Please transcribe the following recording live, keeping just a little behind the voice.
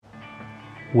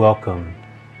Welcome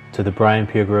to the Brian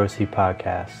Piergrossi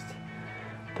podcast,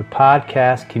 the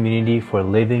podcast community for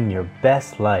living your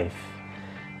best life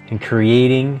and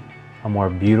creating a more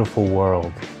beautiful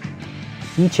world.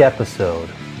 Each episode,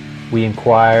 we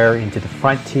inquire into the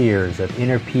frontiers of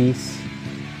inner peace,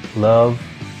 love,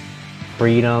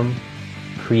 freedom,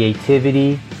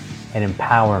 creativity, and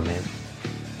empowerment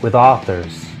with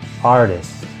authors,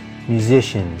 artists,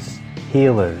 musicians,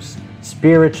 healers,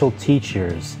 spiritual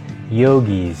teachers,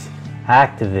 yogis,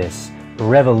 activists,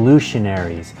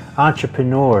 revolutionaries,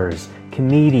 entrepreneurs,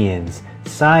 comedians,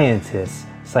 scientists,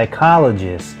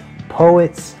 psychologists,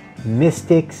 poets,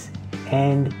 mystics,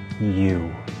 and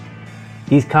you.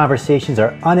 These conversations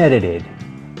are unedited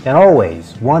and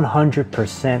always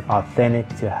 100% authentic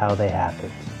to how they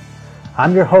happened.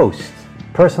 I'm your host,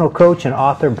 personal coach and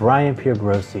author Brian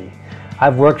Piergrossi.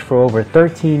 I've worked for over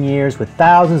 13 years with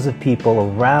thousands of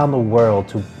people around the world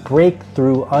to break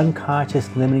through unconscious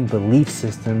limiting belief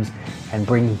systems and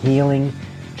bring healing,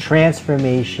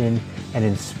 transformation, and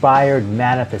inspired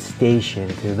manifestation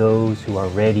to those who are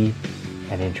ready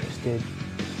and interested.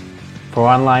 For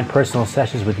online personal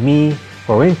sessions with me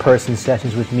or in-person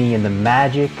sessions with me in the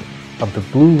magic of the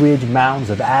Blue Ridge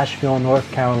Mountains of Asheville,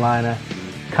 North Carolina,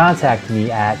 contact me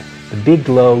at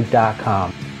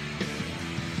thebigglow.com.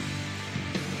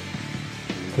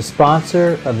 The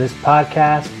sponsor of this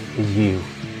podcast is you.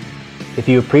 If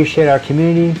you appreciate our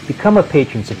community, become a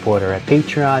patron supporter at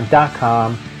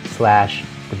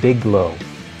patreon.com/thebigglow.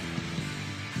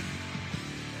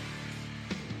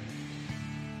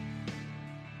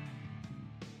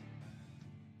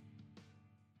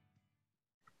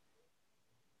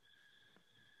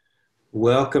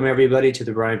 Welcome everybody to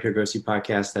the Brian Piergrossi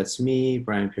podcast. That's me,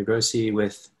 Brian Piergrossi,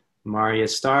 with Mayra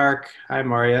Stark. Hi,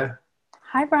 Mayra.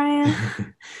 Hi, Brian.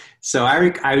 So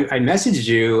I messaged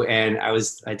you and I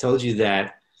told you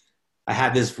that I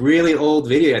had this really old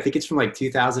video. I think it's from like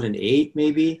 2008,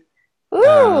 maybe.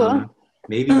 Ooh.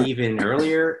 Maybe even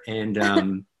earlier.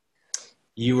 And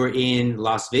you were in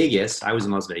Las Vegas. I was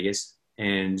in Las Vegas,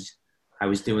 and I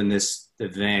was doing this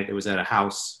event. It was at a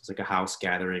house. It was like a house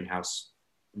gathering, house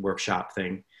workshop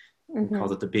thing. Mm-hmm. We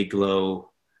called it the Big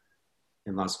Glow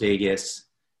in Las Vegas.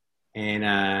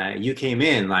 And you came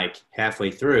in like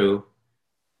halfway through,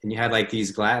 and you had like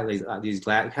these glass, kind of you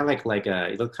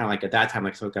looked kind of like at that time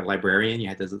like sort of a librarian. You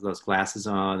had those glasses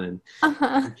on, and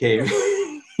you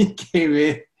came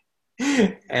in,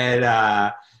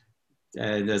 and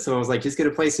someone was like, "Just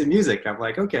gonna play some music." I'm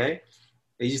like, "Okay."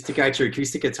 And you just took out your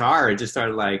acoustic guitar and just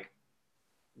started like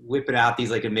whipping out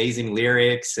these like amazing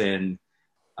lyrics, and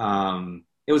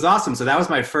it was awesome. So that was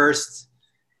my first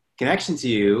connection to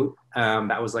you.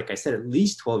 That was, like I said, at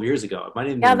least 12 years ago. It might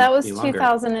even that was be longer.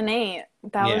 2008.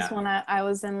 That was when I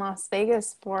was in Las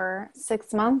Vegas for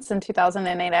 6 months in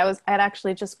 2008. I'd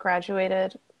actually just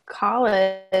graduated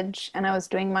college, and I was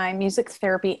doing my music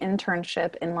therapy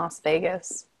internship in Las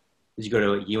Vegas. Did you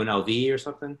go to UNLV or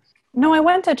something? No, I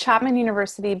went to Chapman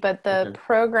University, but the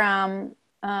program,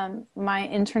 my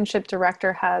internship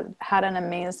director had an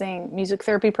amazing music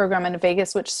therapy program in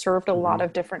Vegas, which served a lot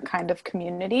of different kind of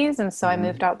communities. And so I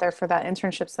moved out there for that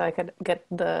internship so I could get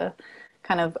the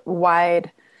kind of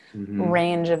wide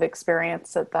range of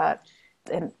experience that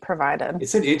it provided.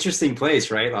 It's an interesting place,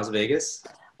 right? Las Vegas?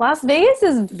 Las Vegas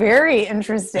is very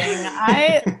interesting.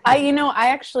 I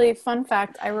actually, fun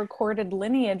fact, I recorded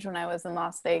Lineage when I was in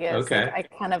Las Vegas. Okay.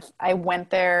 Like I went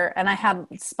there, and I had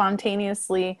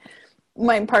spontaneously,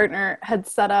 my partner had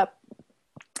set up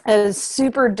a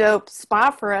super dope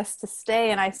spot for us to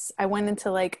stay, and I went into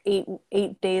like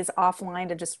eight days offline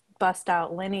to just bust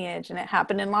out Lineage, and it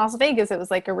happened in Las Vegas. It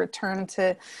was like a return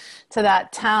to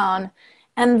that town.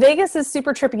 And Vegas is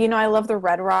super trippy. I love the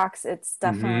Red Rocks. It's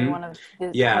definitely one of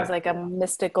has like a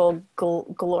mystical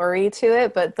glory to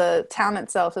it, but the town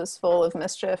itself is full of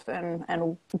mischief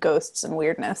and ghosts and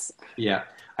weirdness. Yeah.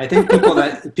 I think people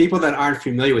that aren't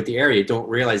familiar with the area don't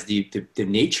realize the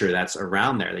nature that's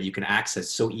around there that you can access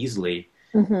so easily.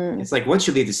 It's like once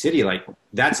you leave the city, like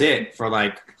that's it for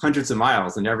like hundreds of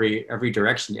miles in every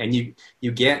direction. And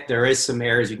there is some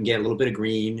areas you can get a little bit of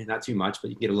green, not too much, but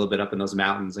you can get a little bit up in those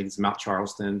mountains, like it's Mount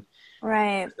Charleston,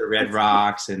 right? The Red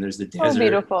Rocks, and there's the desert. So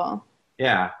beautiful.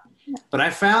 Yeah, but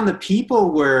I found the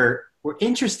people were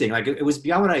interesting. Like it was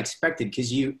beyond what I expected,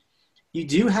 because you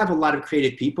do have a lot of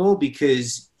creative people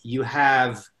because you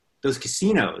have those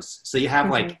casinos. So you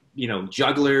have like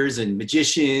jugglers and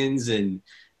magicians and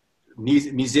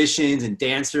musicians and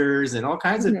dancers and all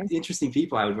kinds of interesting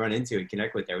people I would run into and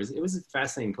connect with there. It was a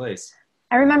fascinating place.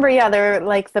 I remember, yeah, there were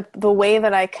like the way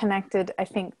that I connected, I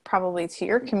think probably to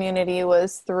your community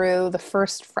was through the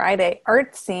First Friday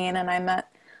art scene. And I met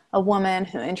a woman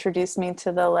who introduced me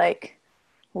to the like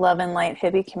love and light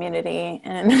hippie community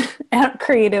and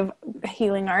creative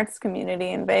healing arts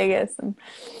community in Vegas. And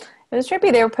it was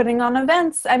trippy. They were putting on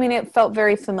events. I mean, it felt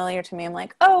very familiar to me. I'm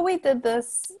like, oh, we did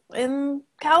this in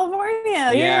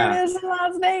California. Here it is in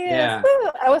Las Vegas. Yeah. Woo.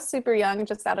 I was super young,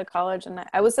 just out of college. And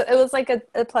it was like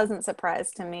a pleasant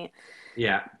surprise to meet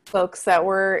folks that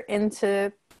were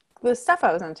into the stuff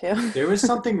I was into. There was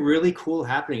something really cool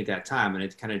happening at that time. And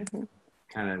it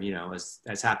kind of, you know,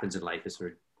 as happens in life, is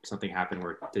where something happened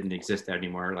where it didn't exist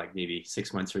anymore, like maybe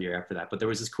 6 months or a year after that. But there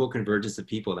was this cool convergence of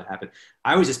people that happened.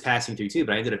 I was just passing through too,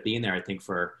 but I ended up being there, I think,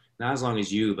 for not as long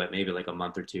as you, but maybe like a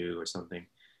month or two or something.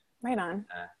 Right on.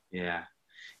 Yeah.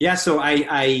 So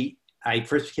I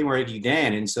first became aware of you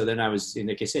then. And so then I was, and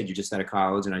like I said, you're just out of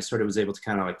college, and I sort of was able to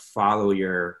kind of like follow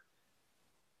your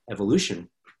evolution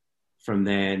from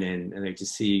then, and like to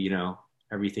see, you know,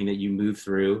 everything that you moved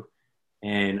through.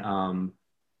 And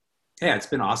yeah, it's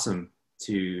been awesome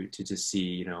to just see,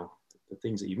 you know, the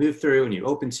things that you moved through and you're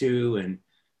open to, and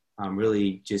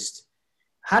really just,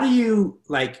 how do you,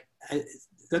 like,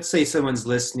 let's say someone's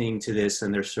listening to this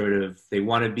and they're sort of, they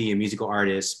want to be a musical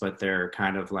artist, but they're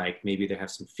kind of like, maybe they have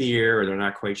some fear, or they're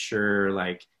not quite sure,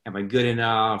 like, am I good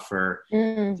enough? Or,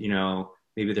 you know,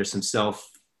 maybe there's some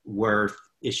self-worth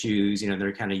issues, you know,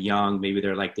 they're kind of young, maybe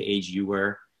they're like the age you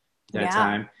were at that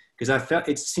time. Because I felt,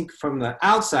 from the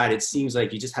outside, it seems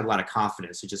like you just had a lot of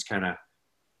confidence to just kind of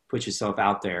put yourself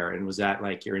out there. And was that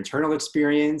like your internal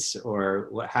experience, or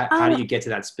what, how do you get to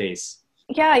that space?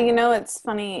 Yeah, you know, it's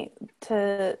funny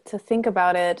to think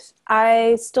about it.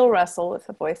 I still wrestle with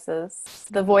the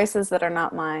voices that are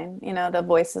not mine, you know, the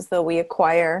voices that we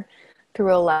acquire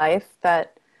through a life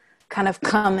that kind of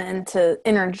come in to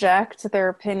interject their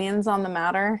opinions on the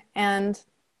matter. And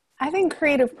I think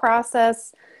creative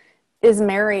process is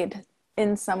married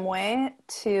in some way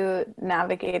to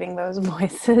navigating those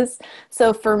voices.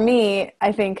 So for me,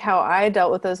 I think how I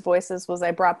dealt with those voices was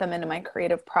I brought them into my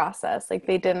creative process. Like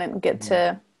they didn't get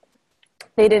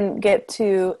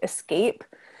to escape,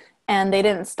 and they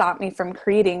didn't stop me from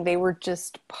creating. They were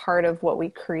just part of what we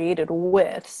created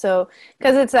with. So,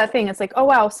 because it's that thing, it's like, oh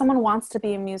wow, someone wants to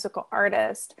be a musical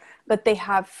artist, but they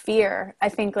have fear. I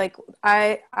think like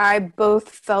I both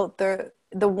felt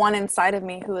the one inside of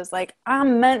me who was like,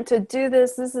 I'm meant to do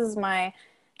this. This is my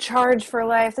charge for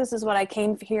life. This is what I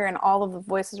came here. And all of the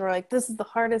voices were like, this is the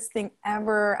hardest thing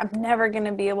ever. I'm never going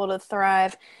to be able to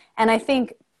thrive. And I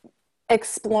think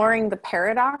exploring the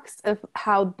paradox of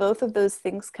how both of those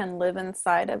things can live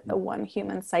inside of the one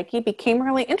human psyche became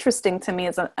really interesting to me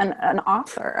as an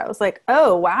author. I was like,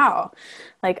 oh, wow.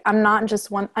 Like, I'm not just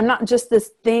this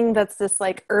thing that's this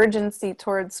like urgency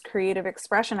towards creative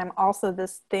expression. I'm also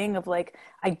this thing of like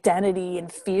identity and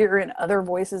fear and other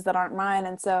voices that aren't mine.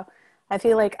 And so I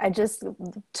feel like I just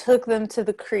took them to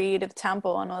the creative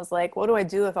temple and was like, what do I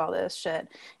do with all this shit?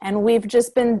 And we've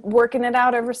just been working it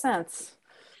out ever since.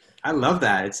 I love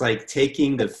that. It's like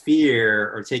taking the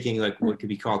fear, or taking like what could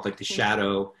be called like the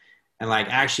shadow, and like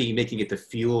actually making it the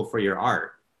fuel for your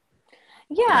art.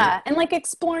 Yeah. Right? And like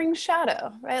exploring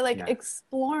shadow, right? Like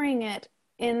exploring it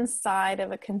inside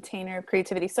of a container of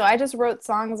creativity. So I just wrote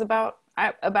songs about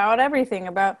everything,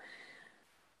 about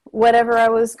whatever I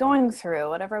was going through,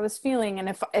 whatever I was feeling.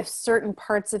 And if certain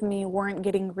parts of me weren't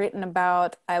getting written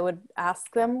about, I would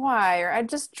ask them why, or I'd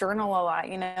just journal a lot,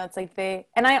 you know. It's like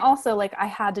and I also like, I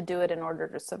had to do it in order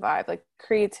to survive. Like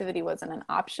creativity wasn't an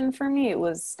option for me. It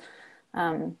was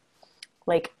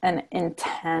like an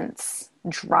intense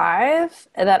drive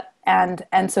and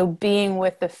so being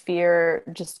with the fear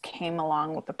just came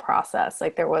along with the process.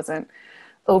 Like there wasn't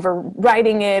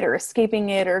overriding it or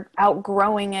escaping it or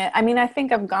outgrowing it. I mean, I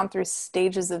think I've gone through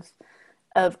stages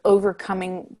of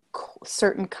overcoming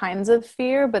certain kinds of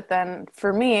fear, but then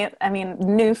for me, I mean,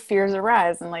 new fears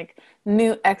arise and like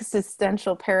new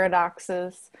existential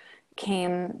paradoxes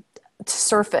came to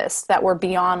surface that were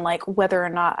beyond like whether or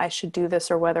not I should do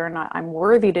this or whether or not I'm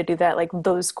worthy to do that. Like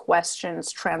those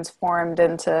questions transformed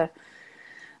into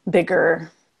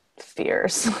bigger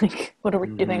fears, like what are we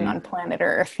doing on planet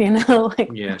Earth, you know, like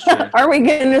are we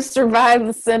going to survive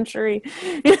the century?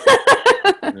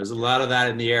 There's a lot of that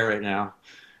in the air right now.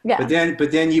 But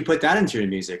then you put that into your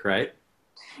music, right?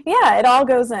 Yeah, it all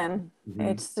goes in.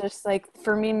 It's just like,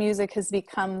 for me, music has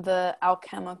become the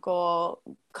alchemical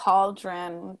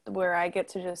cauldron where I get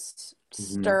to just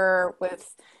stir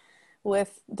with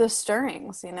the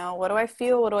stirrings, you know. What do I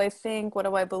feel? What do I think? What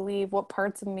do I believe? What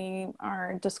parts of me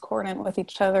are discordant with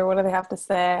each other? What do they have to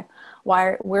say?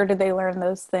 Where did they learn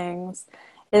those things?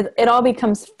 It all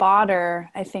becomes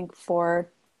fodder, I think, for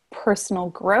personal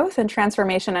growth and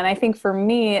transformation. And I think for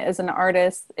me as an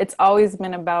artist, it's always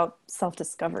been about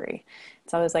self-discovery.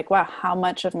 It's always like, wow, how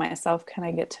much of myself can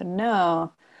I get to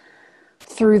know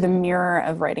through the mirror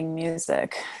of writing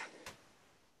music?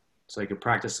 It's like a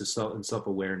practice of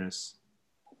self-awareness.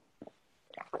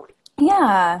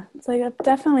 Yeah, it's like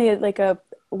definitely like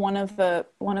one of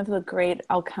the great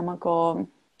alchemical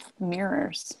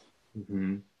mirrors.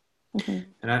 Mm-hmm. Mm-hmm.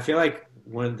 And I feel like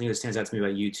one of the things that stands out to me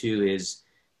about you too is,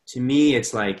 to me,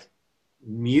 it's like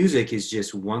music is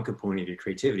just one component of your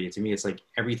creativity. To me, it's like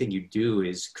everything you do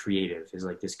is creative, is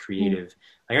like this creative,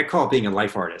 like I call it being a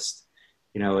life artist.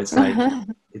 You know, it's like,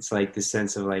 it's like the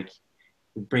sense of like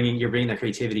you're bringing that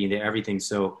creativity into everything.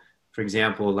 So for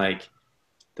example, like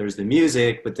there's the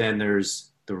music, but then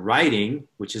there's the writing,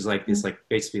 which is like this, like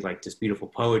basically like this beautiful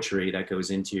poetry that goes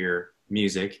into your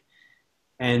music.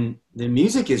 And the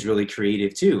music is really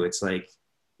creative too. It's like,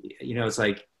 you know, it's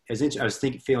like, I was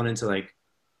feeling into like,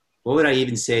 what would I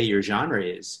even say your genre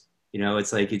is? You know,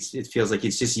 it's like, it feels like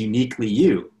it's just uniquely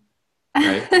you,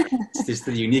 right? It's just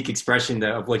the unique expression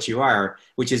of what you are,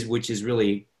 which is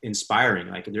really inspiring.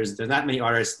 Like there's not many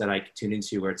artists that I tune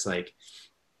into where it's like,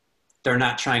 they're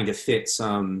not trying to fit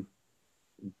some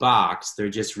box. They're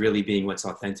just really being what's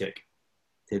authentic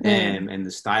to them. And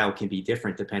the style can be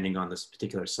different depending on this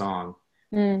particular song,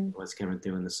 what's coming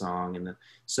through in the song. And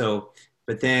so,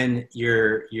 but then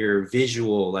your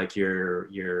visual, like your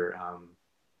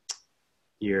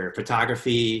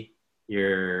photography,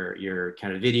 your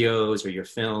kind of videos or your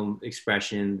film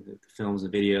expression, the films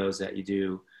and videos that you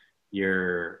do,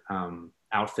 your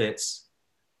outfits,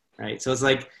 right? So it's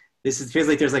like, it feels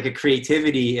like there's like a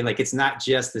creativity and like, it's not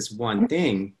just this one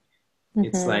thing.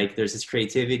 It's like, there's this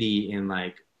creativity in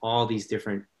like all these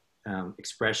different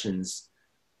expressions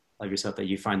of yourself that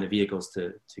you find the vehicles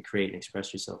to create and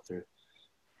express yourself through.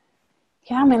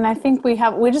 Yeah, I mean, I think we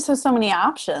just have so many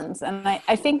options. And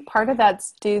I think part of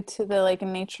that's due to the like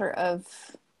nature of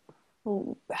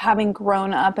having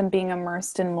grown up and being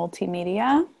immersed in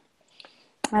multimedia.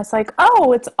 And it's like,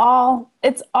 oh, it's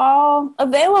all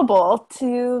available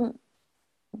to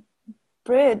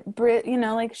you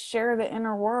know, like share the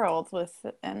inner world with,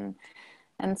 and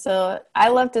so I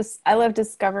love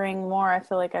discovering more. I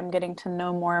feel like I'm getting to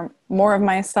know more of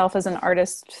myself as an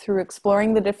artist through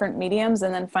exploring the different mediums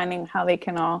and then finding how they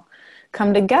can all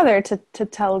come together to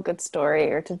tell a good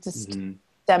story or to just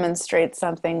demonstrate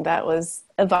something that was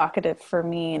evocative for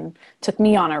me and took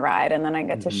me on a ride, and then I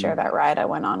get to share that ride I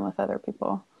went on with other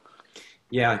people.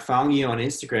 Yeah, like following you on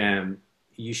Instagram,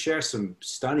 you share some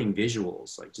stunning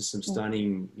visuals, like just some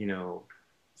stunning, you know,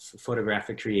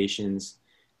 photographic creations.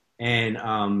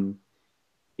 And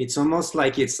it's almost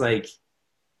like it's like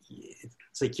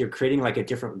you're creating like a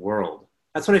different world.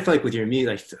 That's what I feel like with your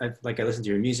music. Like I listen to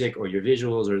your music or your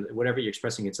visuals or whatever you're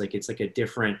expressing. It's like a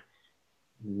different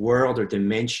world or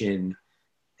dimension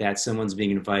that someone's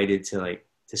being invited to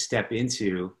step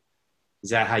into. Is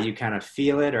that how you kind of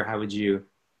feel it, or how would you?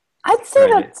 I'd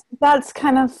say that's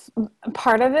kind of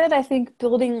part of it. I think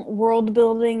world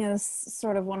building is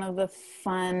sort of one of the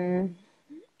fun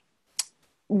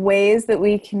ways that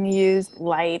we can use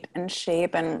light and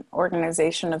shape and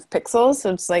organization of pixels.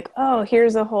 So it's like, oh,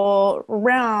 here's a whole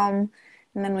realm,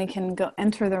 and then we can go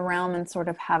enter the realm and sort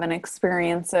of have an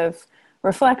experience of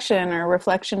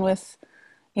reflection with,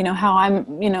 you know, how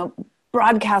I'm, you know,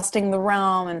 broadcasting the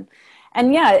realm.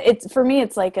 And yeah, it's, for me,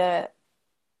 it's like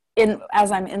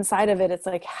as I'm inside of it, it's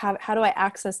like, how do I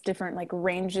access different like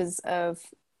ranges of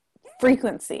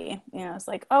frequency? You know, it's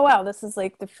like, oh wow, this is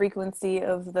like the frequency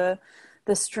of the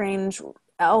strange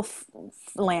elf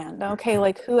land. Okay,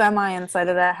 like who am I inside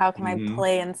of that? How can I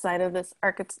play inside of this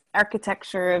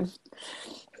architecture of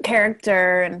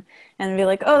character and be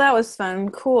like, oh, that was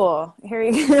fun, cool. Here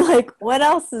you go. Like, what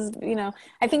else is, you know?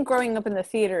 I think growing up in the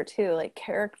theater too, like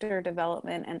character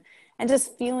development and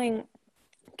just feeling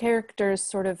characters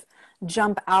sort of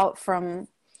jump out from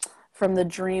the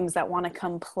dreams that want to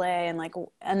come play,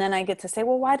 and then I get to say,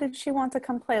 well, why did she want to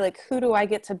come play? Like, who do I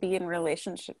get to be in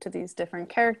relationship to these different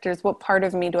characters? What part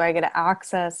of me do I get to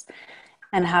access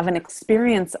and have an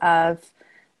experience of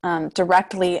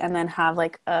directly, and then have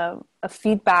like a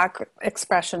feedback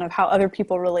expression of how other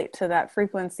people relate to that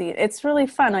frequency? It's really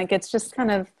fun. Like, it's just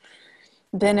kind of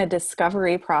been a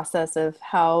discovery process of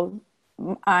how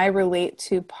I relate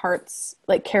to parts,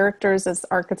 like characters as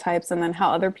archetypes, and then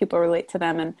how other people relate to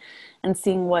them, and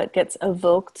seeing what gets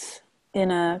evoked in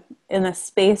a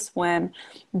space when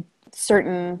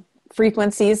certain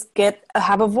frequencies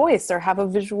have a voice or have a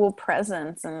visual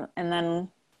presence, and then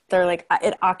they're like,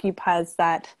 it occupies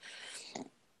that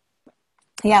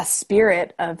yeah,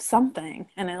 spirit of something.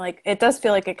 And it does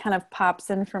feel like it kind of pops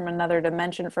in from another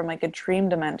dimension, from like a dream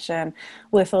dimension,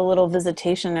 with a little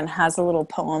visitation, and has a little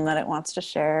poem that it wants to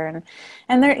share.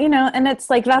 And there, and it's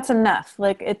like, that's enough.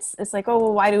 Like, it's like, oh,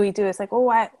 well, why do we do it? It's like, oh,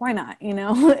 why not?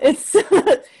 It's,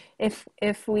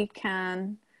 if we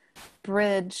can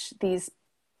bridge these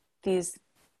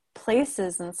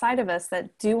places inside of us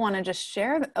that do want to just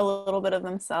share a little bit of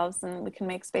themselves, and we can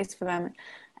make space for them,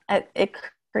 it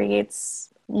creates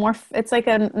more. It's like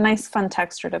a nice fun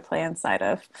texture to play inside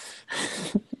of.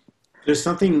 There's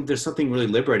something really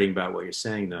liberating about what you're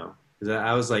saying, though, because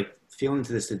I was like feeling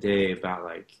to this today about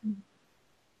like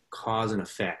cause and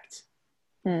effect.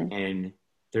 And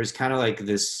there's kind of like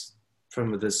this,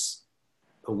 from this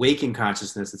awakened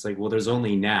consciousness, it's like, well, there's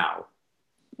only now,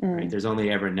 right? There's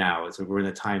only ever now. It's like we're in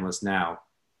the timeless now.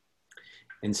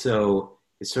 And so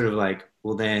it's sort of like,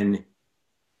 well, then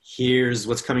here's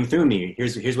what's coming through me.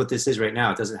 Here's what this is right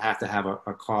now. It doesn't have to have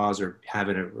a cause or have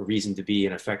a reason to be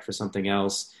an effect for something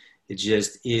else. It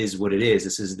just is what it is.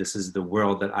 This is the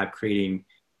world that I'm creating,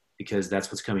 because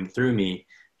that's what's coming through me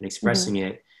and expressing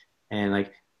it. And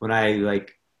like, when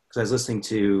because I was listening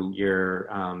to your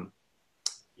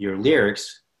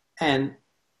lyrics, and,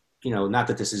 not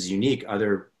that this is unique,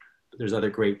 there's other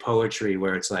great poetry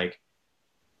where it's like,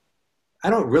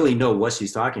 I don't really know what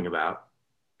she's talking about,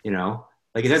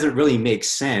 like it doesn't really make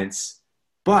sense,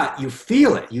 but you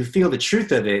feel it. You feel the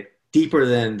truth of it deeper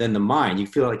than the mind. You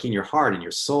feel it like in your heart, in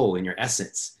your soul, in your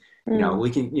essence. We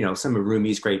can, some of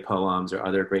Rumi's great poems or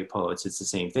other great poets, it's the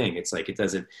same thing. It's like, it's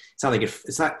not like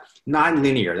it's not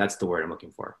non-linear. That's the word I'm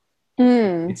looking for.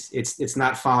 It's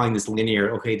not following this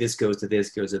linear, okay, this goes to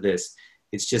this, goes to this.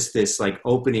 It's just this like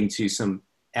opening to some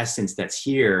essence that's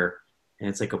here, and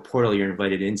it's like a portal you're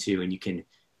invited into, and you can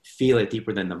feel it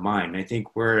deeper than the mind. And I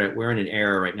think we're in an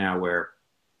era right now where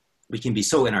we can be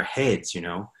so in our heads,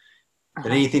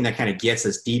 but anything that kind of gets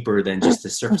us deeper than just the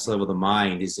surface level of the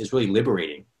mind is really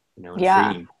liberating, and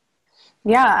freeing.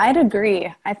 Yeah, I'd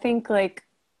agree. I think like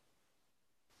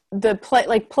the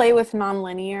play with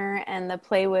nonlinear, and the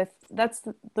play with, that's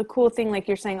the cool thing. Like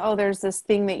you're saying, oh, there's this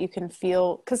thing that you can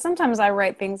feel. Cause sometimes I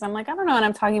write things, I'm like, I don't know what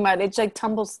I'm talking about. It like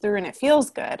tumbles through and it feels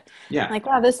good. Yeah. I'm like,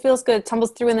 wow, this feels good. It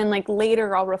tumbles through. And then like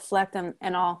later I'll reflect and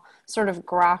I'll sort of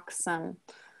grok some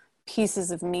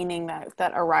pieces of meaning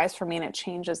that arise for me, and it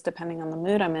changes depending on the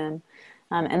mood I'm in.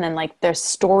 And then like there's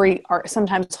story art,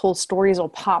 sometimes whole stories will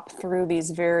pop through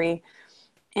these very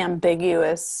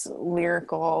ambiguous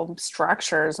lyrical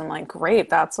structures. I'm like, great,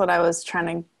 that's what I was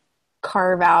trying to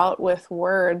carve out with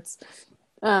words.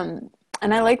 And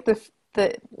I like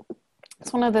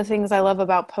it's one of the things I love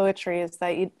about poetry, is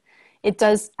that it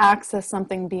does access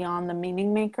something beyond the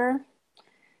meaning maker,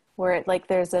 where it like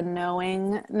there's a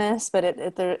knowingness,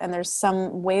 but there's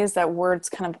some ways that words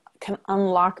kind of can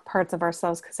unlock parts of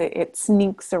ourselves, because it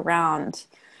sneaks around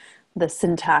the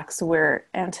syntax we're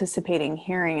anticipating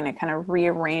hearing, and it kind of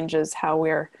rearranges how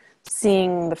we're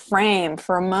seeing the frame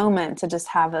for a moment, to just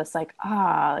have this like,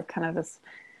 kind of this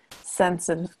sense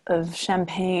of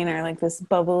champagne, or like this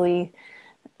bubbly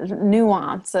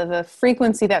nuance of a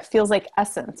frequency that feels like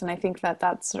essence. And I think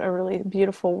that's a really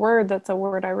beautiful word. That's a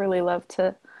word I really love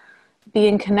to be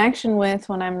in connection with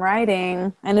when I'm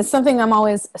writing. And it's something I'm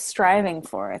always striving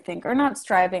for, I think, or not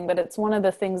striving, but it's one of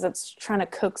the things that's trying to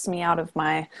coax me out of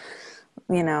my,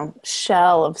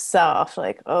 shell of self.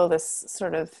 Like, oh, this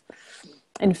sort of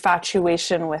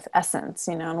infatuation with essence,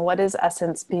 and what is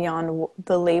essence beyond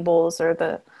the labels or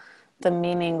the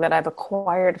meaning that I've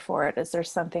acquired for it? Is there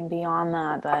something beyond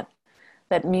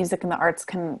that music and the arts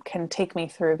can take me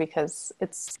through, because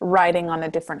it's riding on a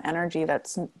different energy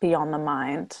that's beyond the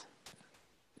mind?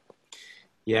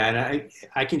 Yeah, and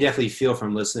I can definitely feel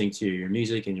from listening to your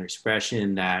music and your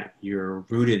expression that you're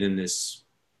rooted in this,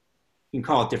 you can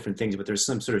call it different things, but there's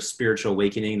some sort of spiritual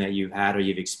awakening that you've had, or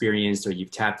you've experienced, or you've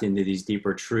tapped into these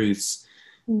deeper truths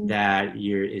that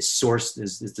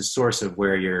is the source of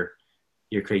where your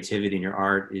creativity and your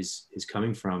art is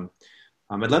coming from.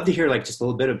 I'd love to hear like just a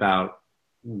little bit about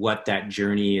what that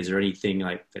journey is, or anything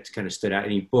like that's kind of stood out,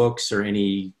 any books or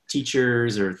any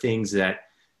teachers or things that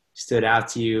stood out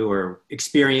to you, or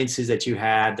experiences that you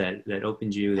had that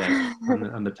opened you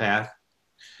on the path.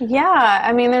 Yeah,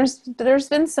 I mean, there's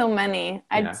been so many.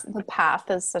 Yeah. The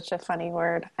path is such a funny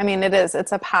word. I mean,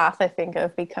 it's a path, I think,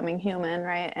 of becoming human,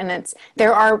 right? And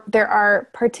there are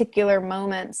particular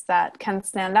moments that can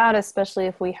stand out, especially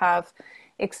if we have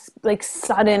like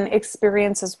sudden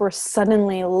experiences where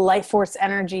suddenly life force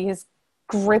energy is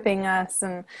gripping us,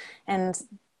 and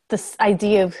this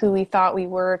idea of who we thought we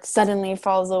were suddenly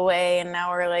falls away, and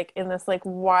now we're like in this like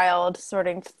wild sort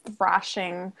of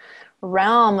thrashing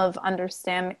realm of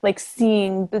understanding, like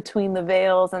seeing between the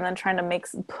veils, and then trying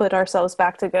to put ourselves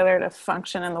back together to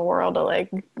function in the world, to like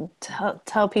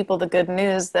tell people the good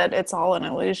news that it's all an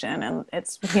illusion and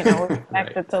it's, you know, we're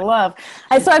connected Right. to love.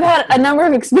 So I've had a number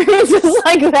of experiences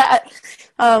like that,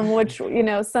 which, you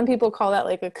know, some people call that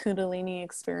like a Kundalini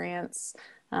experience.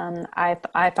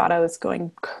 I thought I was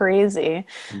going crazy.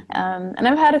 And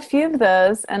I've had a few of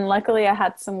those, and luckily I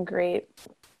had some great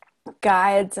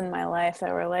guides in my life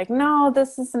that were like, no,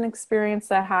 this is an experience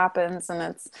that happens, and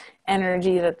it's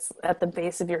energy that's at the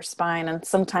base of your spine, and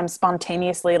sometimes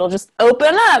spontaneously it'll just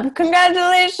open up.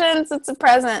 Congratulations, it's a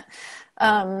present.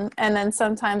 And then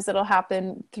sometimes it'll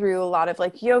happen through a lot of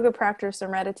like yoga practice or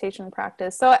meditation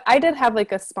practice. So I did have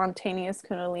like a spontaneous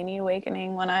Kundalini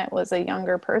awakening when I was a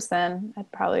younger person,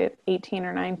 at probably 18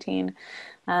 or 19.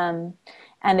 And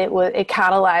it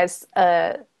catalyzed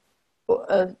a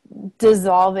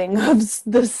dissolving of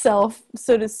the self,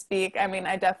 so to speak. I mean,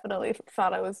 I definitely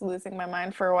thought I was losing my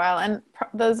mind for a while, and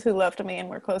those who loved me and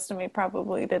were close to me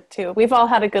probably did too. We've all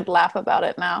had a good laugh about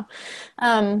it now,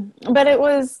 but it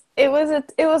was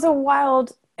a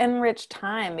wild, enriched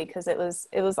time, because it was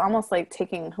almost like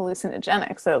taking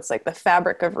hallucinogenics. So it's like the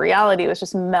fabric of reality was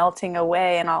just melting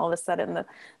away, and all of a sudden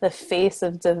the face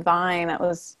of divine, that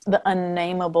was the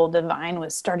unnameable divine,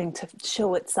 was starting to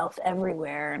show itself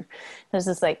everywhere. And there's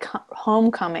this like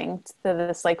homecoming to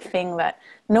this like thing that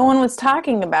no one was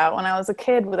talking about when I was a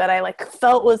kid, that I like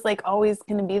felt was like always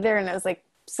going to be there, and it was like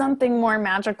something more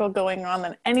magical going on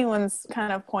than anyone's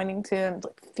kind of pointing to, and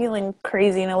like feeling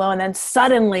crazy and alone. And then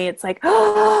suddenly it's like,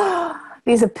 oh,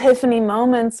 these epiphany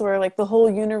moments where like the whole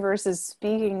universe is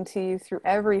speaking to you through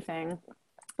everything.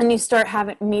 And you start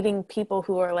meeting people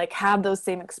who are like, have those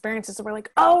same experiences. So we're like,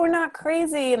 oh, we're not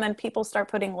crazy. And then people start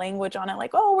putting language on it,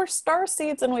 like, oh, we're star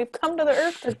seeds and we've come to the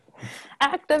earth to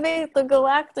activate the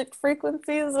galactic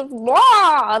frequencies of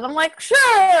blah. And I'm like,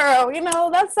 sure, you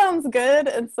know, that sounds good.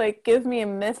 It's like, give me a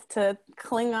myth to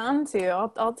cling on to.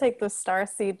 I'll take the star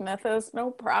seed mythos,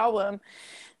 no problem.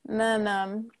 And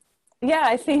then, yeah,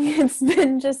 I think it's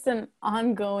been just an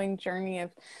ongoing journey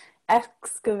of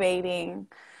excavating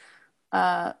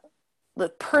the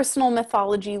personal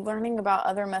mythology, learning about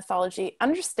other mythology,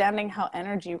 understanding how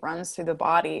energy runs through the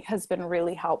body has been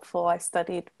really helpful. I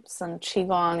studied some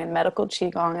Qigong and medical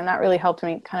Qigong, and that really helped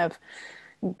me kind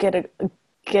of get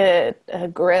a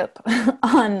grip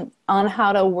on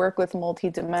how to work with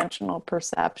multidimensional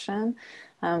perception,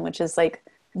 which is like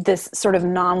this sort of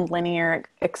non-linear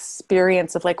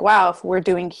experience of like, wow, if we're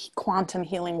doing quantum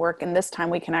healing work, and this time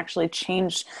we can actually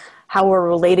change how we're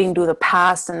relating to the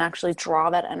past and actually draw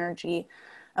that energy,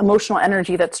 emotional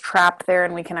energy that's trapped there,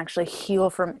 and we can actually heal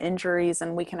from injuries,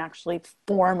 and we can actually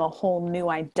form a whole new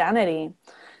identity,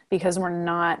 because we're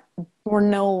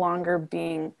no longer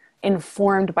being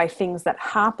informed by things that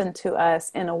happen to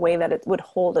us in a way that it would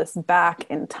hold us back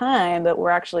in time, but we're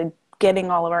actually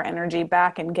getting all of our energy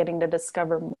back and getting to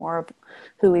discover more of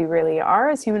who we really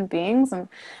are as human beings. And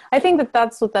I think that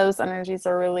that's what those energies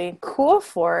are really cool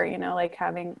for, you know, like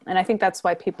having, and I think that's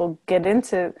why people get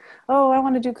into, oh, I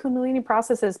want to do Kundalini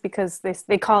processes, because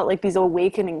they call it like these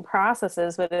awakening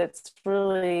processes, but it's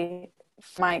really,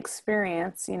 my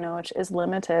experience, you know, which is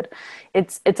limited,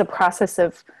 it's a process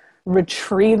of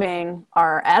retrieving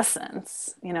our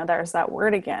essence. You know, there's that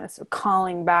word again. It's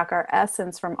calling back our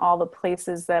essence from all the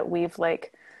places that we've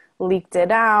like leaked it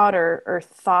out, or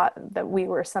thought that we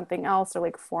were something else, or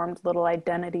like formed little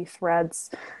identity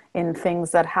threads in things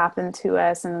that happened to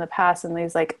us in the past. And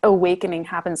these like awakening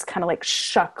happens, kind of like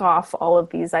shuck off all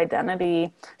of these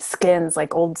identity skins,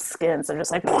 like old skins. They're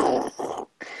just like, oh,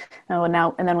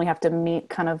 now, and then we have to meet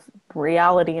kind of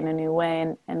reality in a new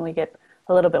way, and we get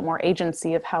a little bit more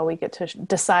agency of how we get to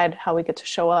decide how we get to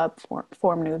show up,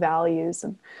 form new values.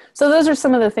 And so those are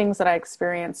some of the things that I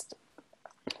experienced,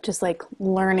 just like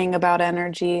learning about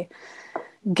energy,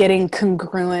 getting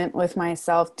congruent with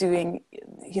myself, doing,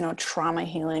 you know, trauma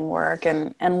healing work,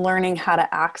 and learning how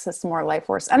to access more life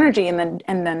force energy, and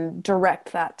then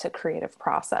direct that to creative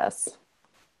process.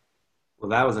 Well,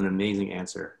 that was an amazing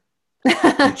answer.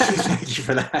 Thank you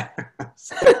for that.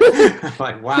 I'm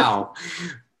like, wow.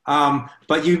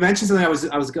 But you mentioned something I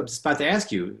was just about to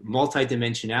ask you,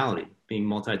 multidimensionality, being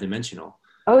multidimensional.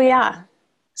 Oh yeah.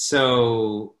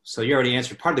 So you already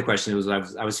answered part of the question. It was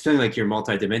I was feeling like you're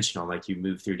multidimensional, like you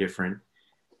move through different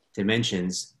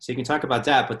dimensions. So you can talk about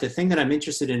that. But the thing that I'm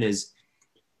interested in is,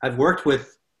 I've worked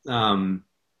with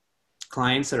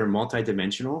clients that are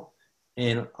multidimensional,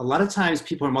 and a lot of times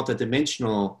people are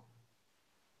multidimensional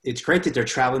it's great that they're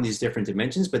traveling these different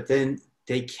dimensions, but then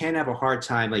they can have a hard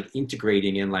time like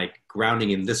integrating and like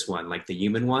grounding in this one, like the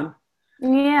human one.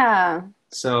 Yeah.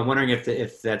 So I'm wondering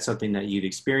if that's something that you've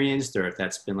experienced, or if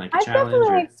that's been like a I challenge,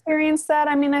 definitely or. experienced that.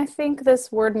 I mean, I think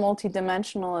this word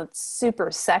multidimensional, it's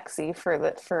super sexy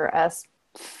for us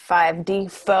 5D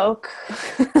folk.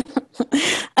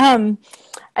 um,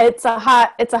 it's a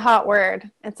hot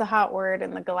word. It's a hot word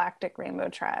in the galactic rainbow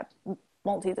tribe,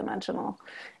 multidimensional.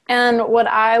 And what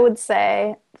I would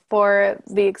say for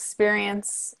the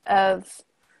experience of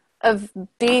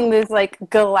being these like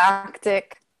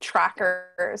galactic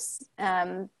trackers,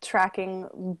 tracking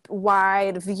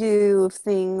wide view of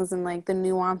things and like the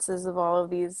nuances of all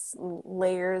of these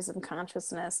layers of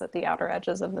consciousness at the outer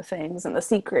edges of the things and the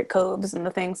secret coves and the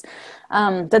things,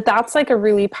 that's like a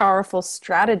really powerful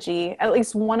strategy. At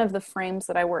least one of the frames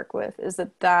that I work with is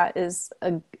that is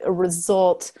a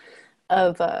result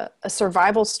of a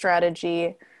survival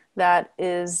strategy that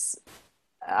is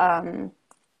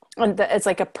it's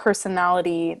like a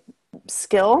personality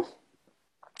skill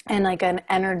and like an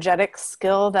energetic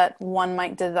skill that one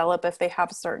might develop if they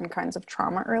have certain kinds of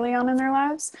trauma early on in their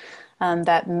lives,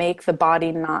 that make the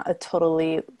body not a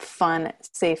totally fun,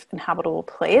 safe, and habitable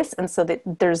place. And so that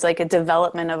there's like a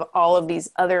development of all of these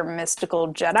other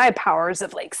mystical Jedi powers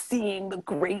of like seeing the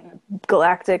great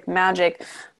galactic magic,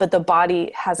 but the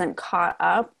body hasn't caught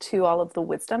up to all of the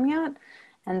wisdom yet.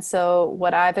 And so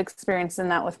what I've experienced in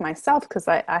that with myself, because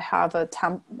I have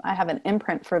I have an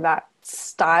imprint for that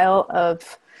style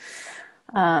of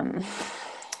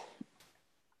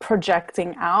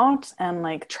projecting out and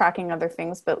like tracking other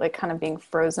things, but like kind of being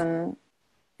frozen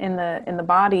in the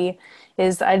body,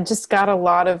 is I just got a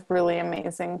lot of really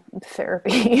amazing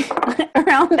therapy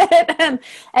around it.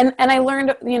 And I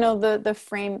learned, you know, the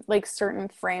frame, like certain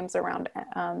frames around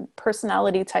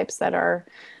personality types that are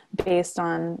based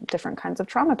on different kinds of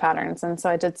trauma patterns. And so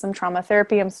I did some trauma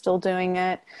therapy. I'm still doing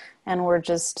it. And we're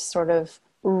just sort of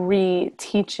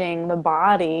reteaching the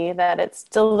body that it's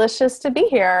delicious to be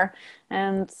here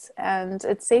and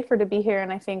it's safer to be here.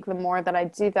 And I think the more that I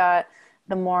do that,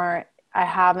 the more I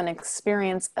have an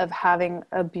experience of having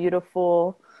a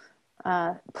beautiful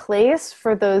place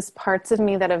for those parts of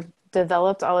me that have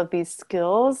developed all of these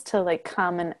skills to like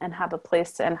come and have a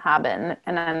place to inhabit.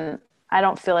 And then I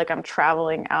don't feel like I'm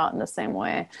traveling out in the same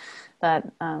way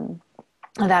that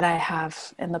that I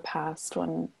have in the past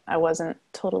when I wasn't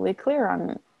totally clear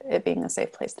on it being a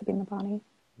safe place to be in the body.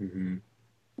 Mm-hmm.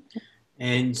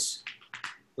 And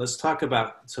let's talk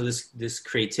about, so this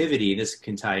creativity, this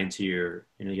can tie into your,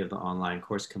 you know, you have the online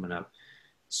course coming up.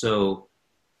 So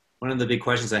one of the big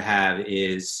questions I have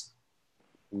is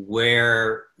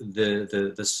where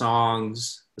the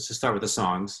songs, let's just start with the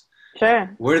songs.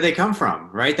 Sure. Where do they come from,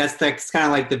 right? That's kind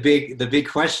of like the big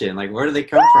question. Like, where do they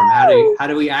come from? How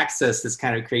do we access this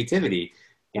kind of creativity?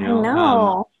 You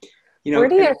know, you know, where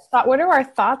do our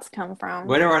thoughts come from?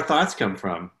 Where do our thoughts come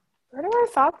from? Where do our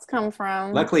thoughts come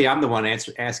from? Luckily, I'm the one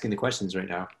asking the questions right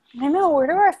now. I know. Where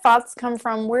do our thoughts come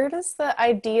from? Where does the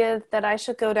idea that I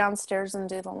should go downstairs and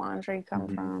do the laundry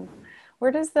come from?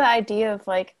 Where does the idea of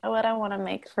like, oh, what I want to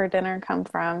make for dinner come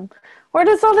from? Where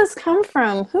does all this come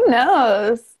from? Who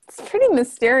knows? It's pretty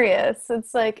mysterious.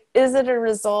 It's like, is it a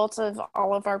result of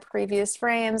all of our previous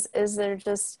frames? Is there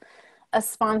just a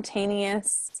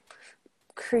spontaneous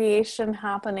creation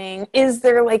happening? Is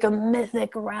there like a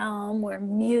mythic realm where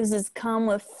muses come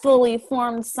with fully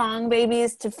formed song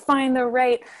babies to find the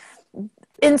right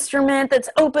instrument that's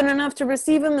open enough to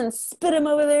receive them and spit them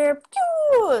over there?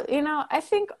 You know, I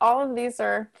think all of these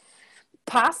are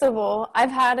possible.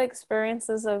 I've had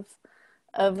experiences of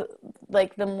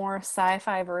like the more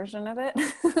sci-fi version of it.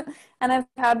 And I've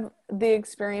had the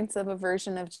experience of a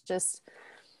version of just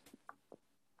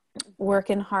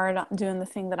working hard on doing the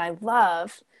thing that I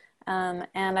love. And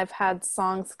I've had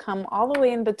songs come all the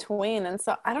way in between. And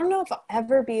so I don't know if I'll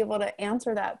ever be able to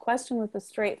answer that question with a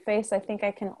straight face. I think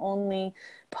I can only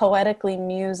poetically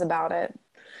muse about it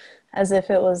as if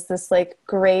it was this like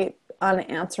great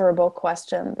unanswerable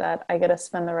question that I get to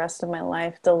spend the rest of my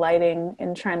life delighting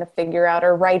in trying to figure out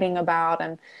or writing about,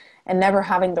 and never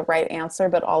having the right answer,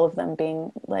 but all of them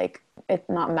being like, it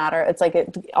not matter. It's like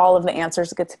all of the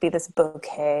answers get to be this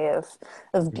bouquet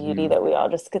of beauty that we all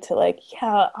just get to like,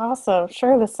 yeah, awesome.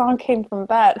 Sure. The song came from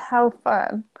that. How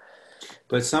fun.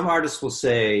 But some artists will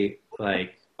say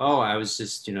like, oh, I was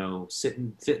just, you know,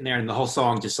 sitting there and the whole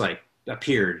song just like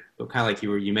appeared, but kind of like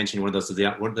you mentioned, one of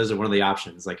those are one of the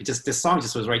options. Like, it just, this song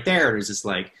just was right there. It was just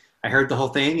like, I heard the whole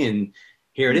thing and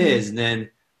here it is. And then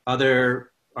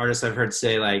other artists I've heard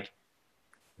say like,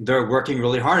 they're working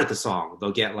really hard at the song.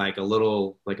 They'll get like a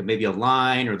little, like maybe a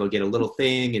line, or they'll get a little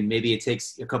thing, and maybe it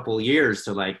takes a couple of years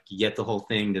to like get the whole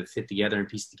thing to fit together and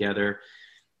piece together.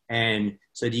 And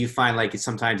so do you find like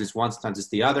sometimes it's one, sometimes it's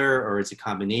the other, or it's a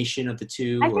combination of the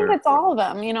two? I think it's all of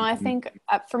them. You know, I Mhm. think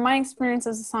from my experience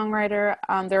as a songwriter,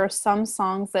 there are some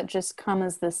songs that just come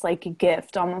as this like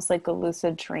gift, almost like a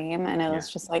lucid dream. And it was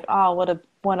just like, oh,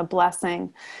 what a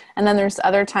blessing. And then there's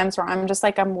other times where I'm just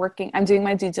like, I'm doing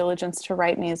my due diligence to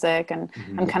write music, and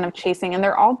I'm kind of chasing, and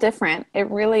they're all different.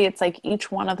 It's like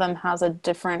each one of them has a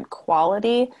different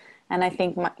quality. And I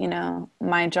think,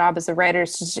 my job as a writer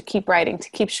is just to keep writing, to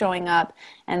keep showing up.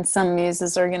 And some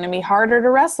muses are going to be harder to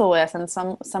wrestle with, and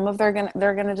some of they're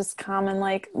going to just come and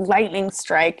like lightning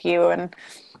strike you. And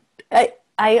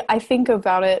I think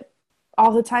about it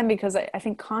all the time, because I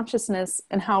think consciousness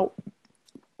and how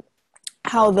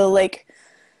the like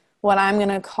what I'm going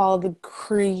to call the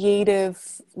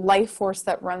creative life force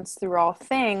that runs through all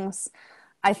things.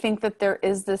 I think that there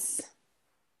is this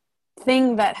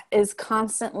thing that is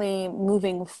constantly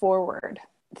moving forward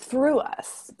through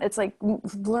us. It's like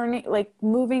learning, like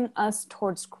moving us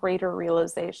towards greater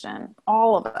realization,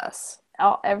 all of us,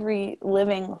 every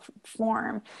living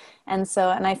form. And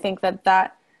I think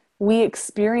that we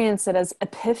experience it as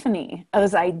epiphany,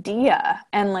 as idea.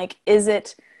 And like, is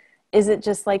it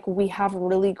just like we have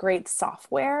really great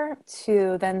software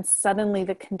to then suddenly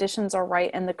the conditions are right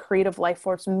and the creative life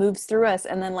force moves through us,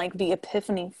 and then like the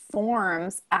epiphany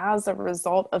forms as a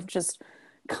result of just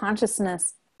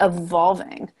consciousness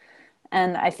evolving.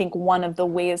 And I think one of the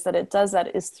ways that it does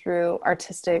that is through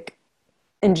artistic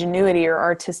ingenuity or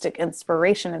artistic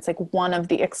inspiration. It's like one of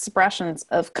the expressions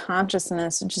of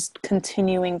consciousness just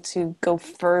continuing to go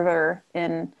further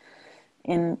in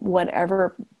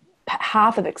whatever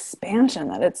path of expansion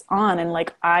that it's on. And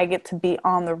like, I get to be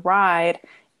on the ride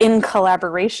in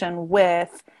collaboration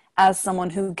with, as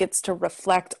someone who gets to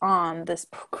reflect on this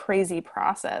crazy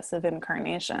process of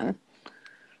incarnation.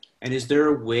 And is there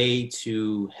a way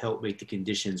to help make the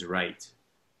conditions right?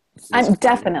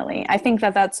 Definitely. I think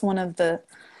that's one of the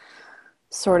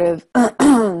sort of,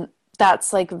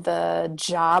 that's like the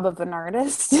job of an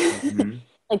artist.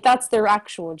 Like that's their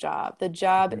actual job. The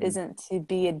job isn't to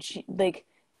be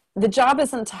the job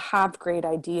isn't to have great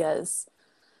ideas.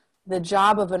 The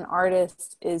job of an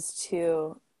artist is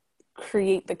to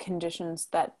create the conditions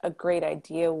that a great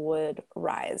idea would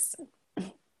rise.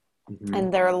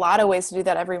 And there are a lot of ways to do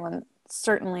that. Everyone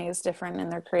certainly is different in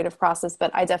their creative process,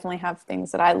 but I definitely have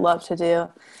things that I love to do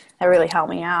that really help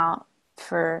me out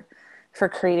for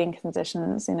creating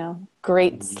conditions.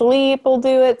 Great sleep will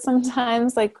do it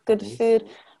sometimes, like good food,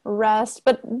 rest.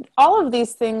 But all of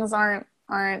these things aren't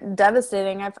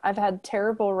devastating. I've had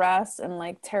terrible rest and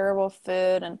like terrible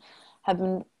food, and have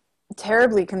been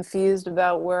terribly confused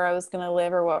about where I was going to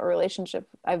live or what relationship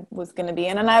I was going to be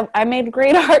in. And I made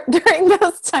great art during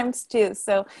those times too.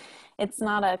 So it's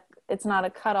not a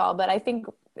cut all, but I think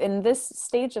in this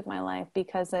stage of my life,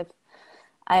 because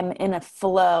I'm in a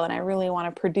flow and I really want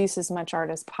to produce as much art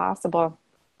as possible.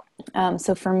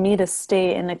 So for me to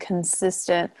stay in a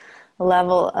consistent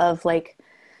level of like,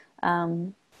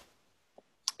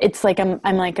 it's like I'm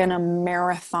like in a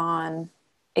marathon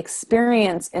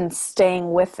experience in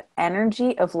staying with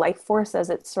energy of life force as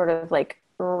it sort of like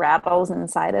rattles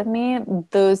inside of me. It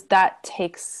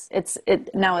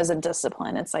now is a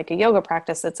discipline. It's like a yoga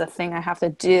practice. It's a thing I have to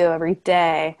do every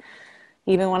day,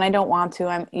 even when I don't want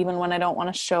to. Even when I don't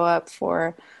want to show up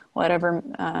for whatever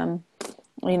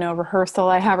rehearsal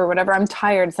I have or whatever. I'm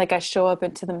tired. It's like I show up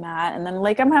into the mat, and then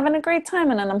like I'm having a great time,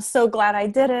 and then I'm so glad I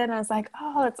did it. And I was like,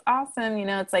 oh, that's awesome.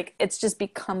 It's like it's just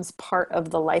becomes part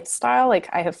of the lifestyle. Like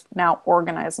I have now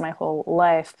organized my whole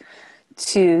life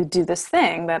to do this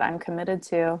thing that I'm committed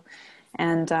to,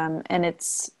 and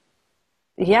it's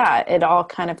it all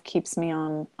kind of keeps me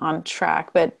on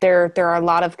track. But there are a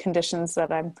lot of conditions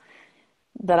that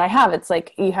I have. It's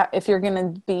like if you're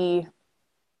going to be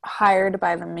hired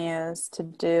by the Muse to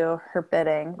do her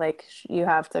bidding, like you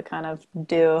have to kind of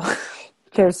do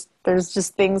there's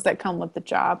just things that come with the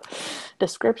job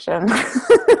description.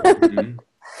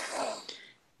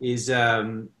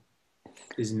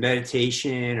 Is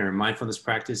meditation or mindfulness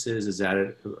practices, is that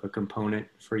a component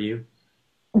for you?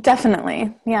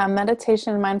 Definitely. Yeah.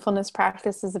 Meditation and mindfulness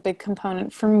practice is a big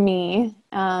component for me.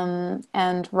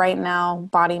 And right now,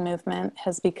 body movement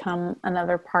has become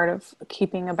another part of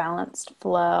keeping a balanced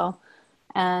flow.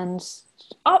 And,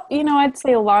 I'd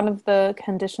say a lot of the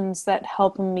conditions that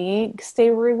help me stay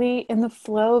really in the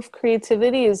flow of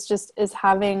creativity is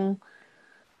having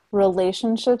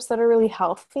relationships that are really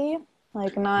healthy,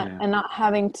 like not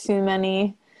having too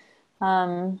many,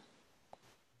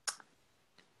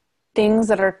 things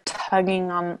that are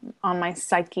tugging on my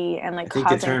psyche and like I think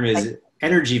the term is like,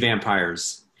 energy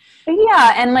vampires.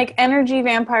 yeah, and like energy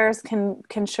vampires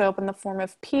can show up in the form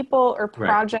of people or Right.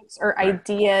 projects or Right.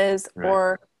 ideas Right.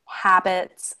 or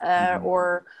habits Mm-hmm.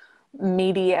 or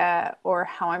media or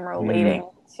how I'm relating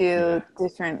to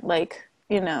different like,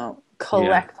 you know,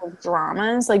 collective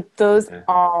dramas. Like those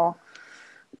all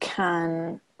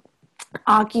can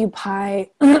occupy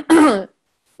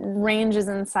ranges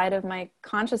inside of my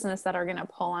consciousness that are going to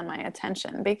pull on my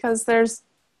attention because there's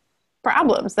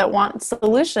problems that want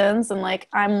solutions, and like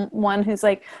I'm one who's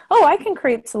like, oh, I can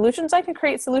create solutions,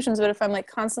 but if I'm like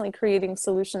constantly creating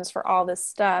solutions for all this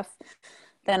stuff,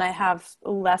 then I have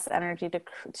less energy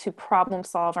to problem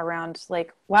solve around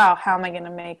like, wow, how am I going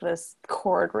to make this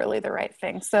chord really the right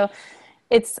thing? So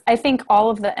it's, I think all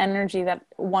of the energy that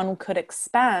one could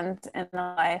expend in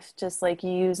life, just like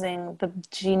using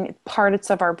the parts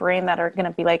of our brain that are going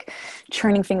to be like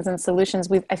churning things and solutions.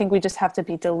 I think we just have to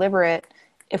be deliberate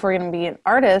if we're going to be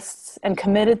artists and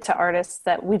committed to artists,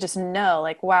 that we just know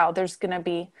like, wow, there's going to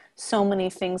be so many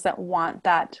things that want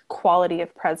that quality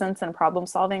of presence and problem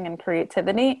solving and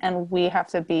creativity. And we have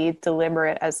to be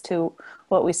deliberate as to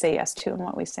what we say yes to and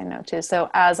what we say no to. So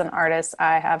as an artist,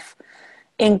 I have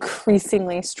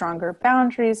increasingly stronger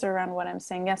boundaries around what I'm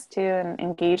saying yes to and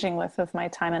engaging with my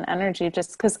time and energy,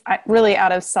 just because I really,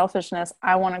 out of selfishness,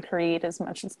 I want to create as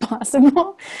much as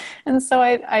possible. And so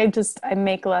I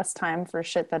make less time for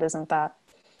shit that isn't that.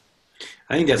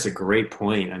 I think that's a great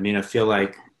point. I mean, I feel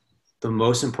like the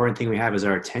most important thing we have is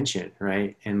our attention,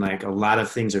 right? And like a lot of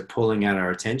things are pulling at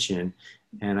our attention.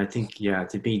 And I think,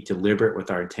 to be deliberate with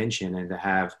our attention and to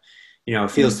have, you know,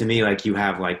 it feels to me like you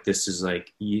have like, this is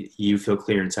like, you feel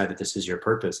clear inside that this is your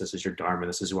purpose. This is your dharma.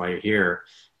 This is why you're here.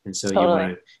 And so you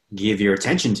want to give your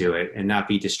attention to it and not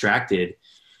be distracted.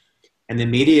 And the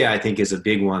media, I think, is a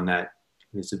big one that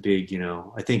is a big, you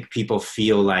know, I think people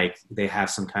feel like they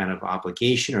have some kind of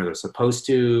obligation or they're supposed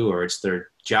to, or it's their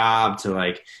job to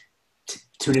like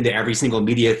tune into every single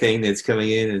media thing that's coming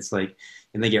in. It's like,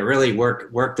 and they get really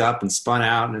worked up and spun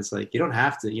out. And it's like, you don't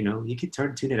have to, you know, you could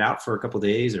tune it out for a couple of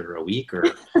days or a week or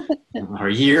or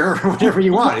a year or whatever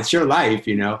you want. It's your life,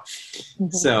 you know? Mm-hmm.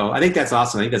 So I think that's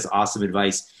awesome. I think that's awesome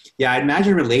advice. Yeah. I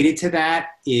imagine related to that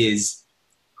is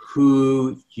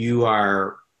who you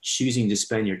are choosing to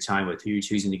spend your time with, who you're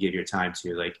choosing to give your time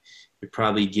to. Like you're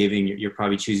probably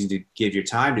choosing to give your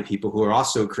time to people who are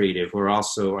also creative, who are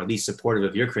also at least supportive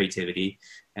of your creativity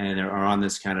and are on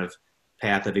this kind of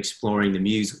path of exploring the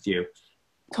muse with you.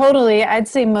 Totally. I'd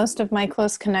say most of my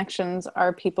close connections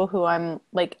are people who I'm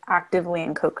like actively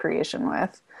in co-creation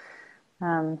with.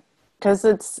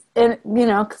 Cause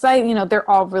they're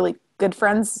all really good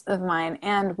friends of mine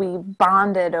and we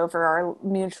bonded over our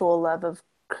mutual love of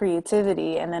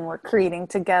creativity, and then we're creating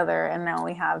together. And now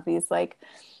we have these like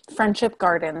friendship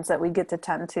gardens that we get to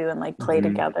tend to and like play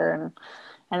together.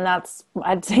 And that's,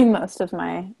 I'd say most of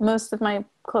my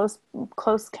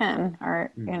close kin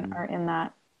are in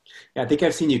that. Yeah, I think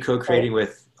I've seen you co-creating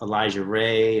with Elijah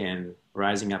Ray and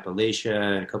Rising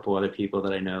Appalachia and a couple other people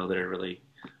that I know that are really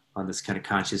on this kind of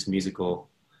conscious musical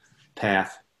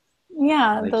path.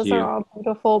 Yeah, like those are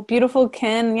all beautiful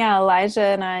kin. Yeah, Elijah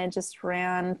and I just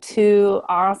ran 2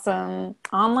 awesome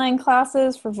online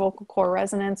classes for vocal core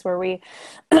resonance where we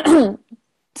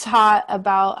taught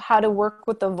about how to work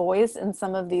with the voice in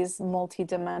some of these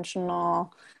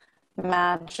multidimensional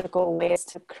magical ways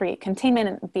to create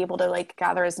containment and be able to like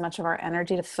gather as much of our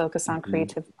energy to focus on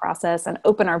creative process and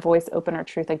open our voice, open our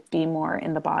truth, like be more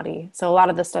in the body. So a lot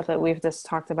of the stuff that we've just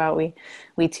talked about,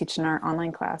 we teach in our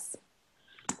online class.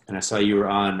 And I saw you were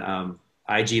on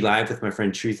IG Live with my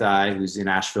friend Truth Eye, who's in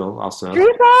Asheville also.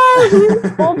 Truth Eye,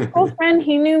 he's an old friend.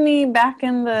 He knew me back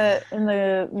in my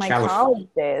college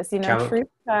days. You know, Truth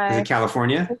Eye. Is it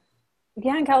California?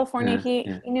 Yeah, in California.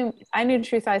 I knew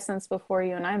Truth Eye since before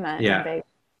you and I met. Yeah.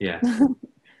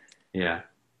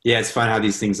 It's fun how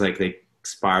these things like they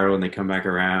spiral and they come back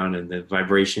around and the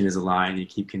vibration is aligned. You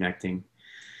keep connecting.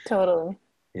 Totally.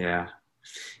 Yeah.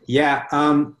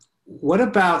 What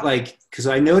about like, because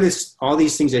I noticed all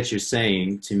these things that you're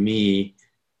saying to me,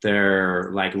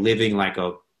 they're like living like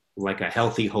a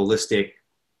healthy, holistic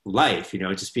life, you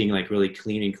know, just being like really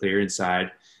clean and clear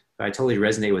inside. I totally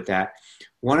resonate with that.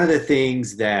 One of the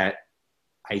things that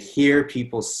I hear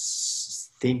people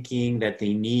thinking that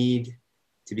they need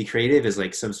to be creative is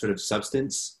like some sort of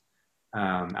substance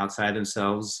outside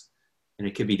themselves. And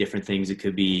it could be different things. It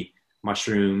could be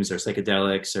mushrooms or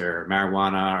psychedelics or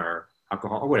marijuana or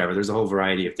alcohol or whatever. There's a whole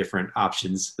variety of different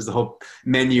options. There's a whole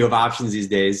menu of options these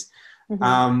days.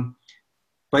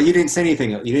 But you didn't say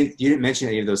anything. You didn't mention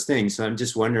any of those things. So I'm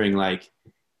just wondering, like,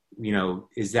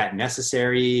 is that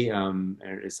necessary?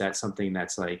 Or is that something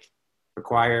that's like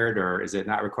required, or is it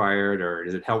not required, or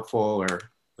is it helpful, or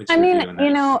what's your view on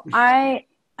that?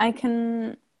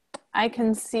 I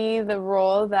can see the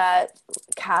role that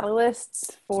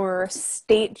catalysts for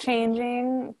state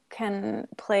changing can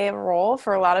play a role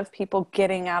for a lot of people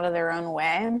getting out of their own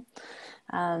way.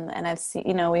 And I've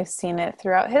seen, we've seen it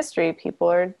throughout history. People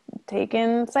are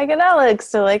taking psychedelics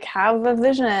to like have a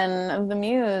vision of the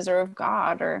muse or of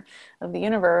God or of the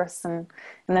universe. And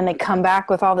then they come back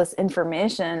with all this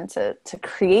information to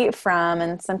create from.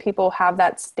 And some people have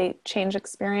that state change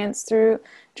experience through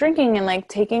drinking and like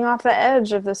taking off the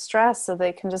edge of the stress so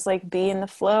they can just like be in the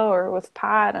flow or with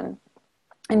pot. And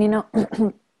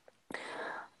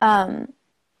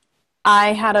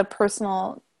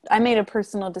I made a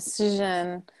personal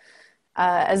decision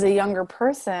as a younger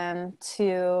person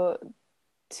to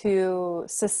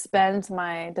suspend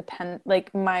my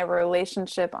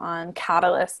relationship on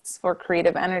catalysts for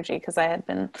creative energy, because I had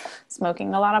been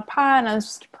smoking a lot of pot and I was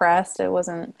just depressed. It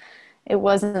wasn't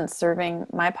serving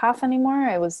my path anymore.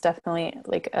 It was definitely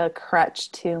like a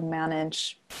crutch to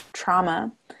manage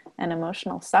trauma and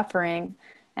emotional suffering.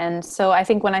 And so I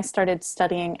think when I started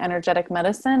studying energetic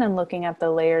medicine and looking at the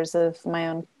layers of my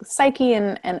own psyche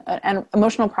and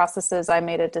emotional processes, I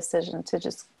made a decision to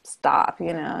just stop,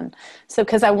 and so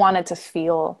because I wanted to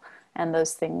feel, and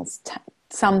those things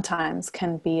sometimes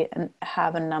can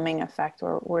have a numbing effect,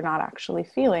 or we're not actually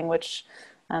feeling, which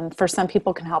for some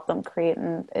people can help them create,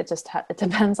 and it just it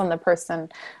depends on the person.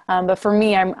 But for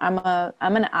me, I'm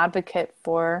an advocate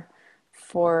for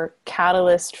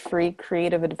catalyst-free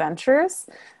creative adventures.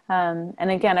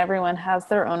 And again, everyone has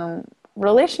their own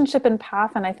relationship and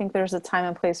path, and I think there's a time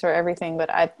and place for everything, but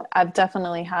I've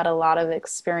definitely had a lot of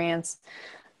experience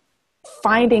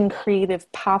finding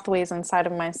creative pathways inside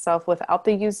of myself without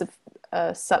the use of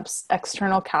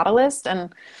external catalyst.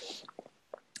 And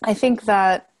I think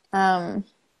that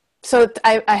so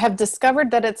I have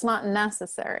discovered that it's not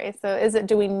necessary. So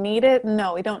do we need it?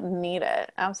 No, we don't need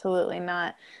it. Absolutely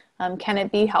not. Can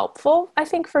it be helpful? I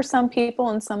think for some people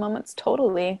in some moments,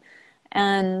 totally.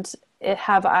 And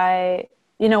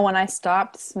when I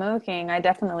stopped smoking, I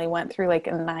definitely went through like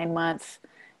a 9-month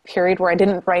period where I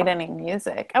didn't write any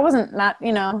music. I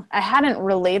hadn't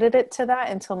related it to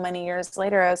that until many years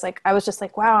later. I was just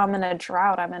like, wow, I'm in a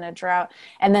drought.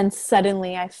 And then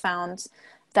suddenly I found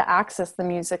the access the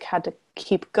music had to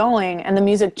keep going. And the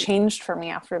music changed for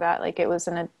me after that. Like it was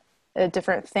in a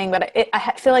different thing, but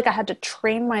I feel like I had to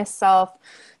train myself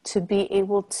to be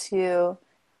able to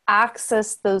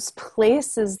access those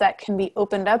places that can be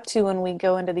opened up to when we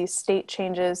go into these state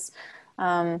changes.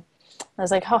 I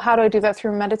was like, how do I do that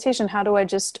through meditation? How do I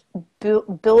just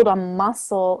build a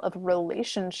muscle of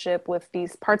relationship with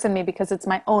these parts of me? Because it's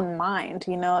my own mind,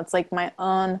 it's like my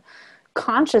own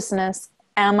consciousness.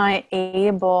 Am I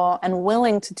able and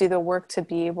willing to do the work to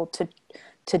be able to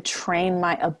train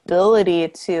my ability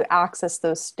to access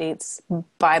those states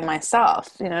by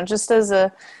myself, just as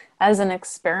an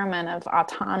experiment of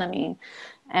autonomy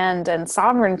and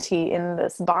sovereignty in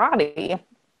this body,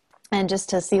 and just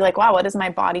to see like, wow, what is my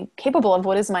body capable of?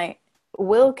 What is my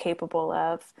will capable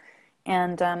of?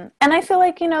 And I feel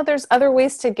like, there's other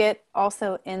ways to get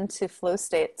also into flow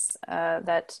states,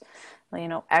 that,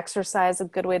 exercise is a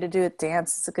good way to do it.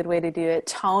 Dance is a good way to do it.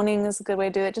 Toning is a good way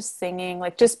to do it. Just singing,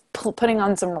 like just putting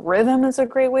on some rhythm is a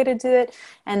great way to do it.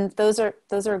 And those are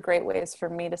great ways for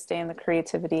me to stay in the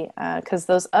creativity. Cause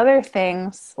those other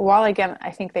things, while again,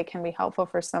 I think they can be helpful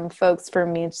for some folks, for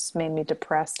me, it just made me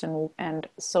depressed and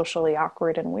socially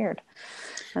awkward and weird.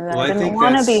 And then I didn't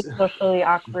want to be socially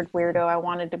awkward weirdo. I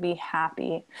wanted to be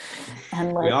happy.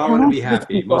 And we all want to be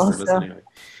happy. Most of us anyway.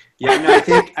 Yeah,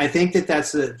 no, I think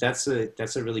that's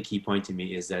a really key point to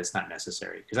me, is that it's not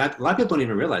necessary, because a lot of people don't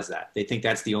even realize that. They think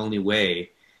that's the only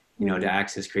way, to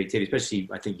access creativity, especially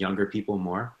I think younger people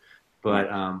more.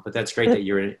 But that's great that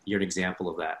you're an example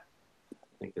of that.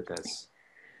 I think that's.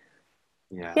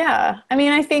 Yeah. I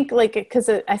mean, I think like, because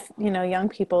young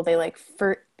people, they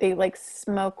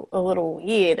smoke a little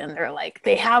weed, and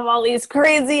they have all these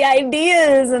crazy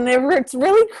ideas, and it's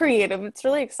really creative. It's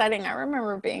really exciting. I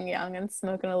remember being young and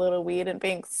smoking a little weed and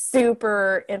being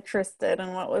super interested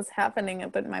in what was happening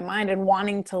up in my mind and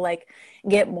wanting to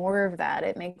get more of that.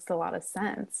 It makes a lot of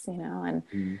sense, and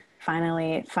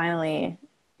finally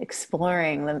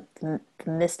exploring the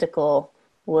mystical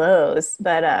woes.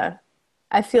 But,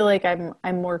 I feel like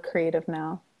I'm more creative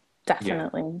now,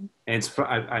 definitely. Yeah. And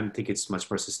I think it's much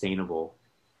more sustainable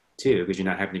too, because you're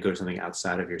not having to go to something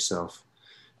outside of yourself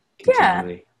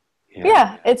continually.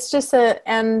 Yeah. It's just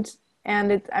I'm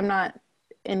not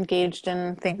engaged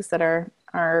in things that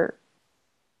are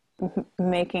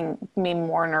making me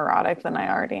more neurotic than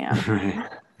I already am. Right.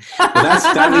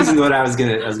 Well, that leads into what I was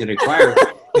gonna inquire.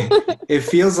 It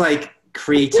feels like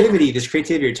creativity, this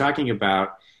creativity you're talking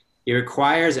about, it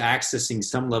requires accessing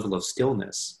some level of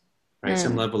stillness, right?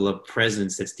 Some level of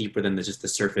presence that's deeper than just the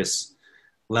surface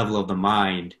level of the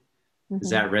mind. Does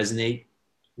that resonate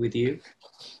with you?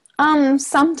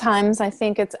 Sometimes I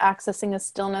think it's accessing a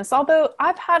stillness, although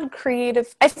I've had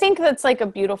I think that's like a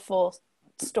beautiful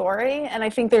story, and I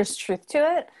think there's truth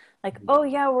to it. Like, oh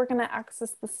yeah, we're going to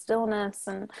access the stillness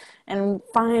and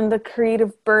find the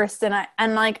creative burst. And I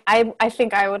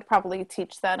think I would probably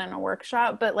teach that in a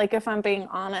workshop. But like, if I'm being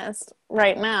honest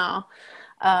right now,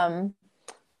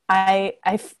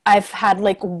 I've had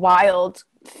like wild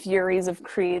furies of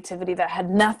creativity that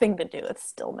had nothing to do with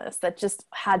stillness, that just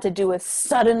had to do with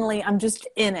suddenly I'm just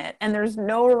in it and there's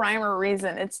no rhyme or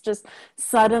reason. It's just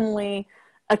suddenly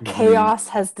a chaos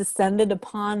has descended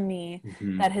upon me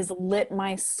that has lit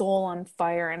my soul on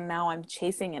fire, and now I'm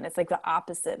chasing it. It's like the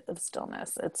opposite of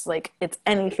stillness. It's like it's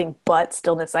anything but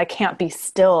stillness. I can't be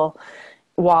still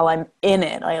while I'm in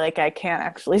it. I can't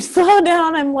actually slow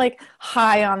down. I'm like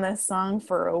high on this song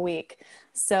for a week.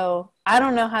 So I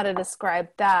don't know how to describe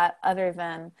that other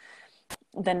than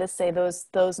to say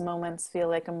those moments feel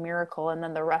like a miracle, and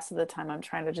then the rest of the time I'm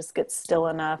trying to just get still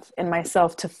enough in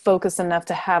myself to focus enough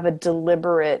to have a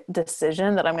deliberate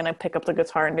decision that I'm going to pick up the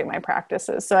guitar and do my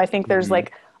practices. So I think there's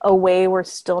like a way where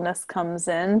stillness comes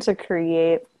in to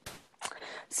create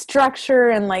structure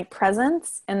and like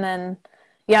presence, and then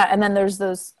there's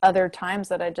those other times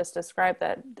that I just described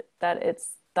that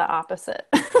it's the opposite.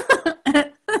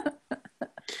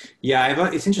 Yeah,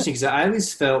 it's interesting because I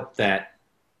always felt that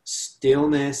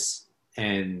stillness,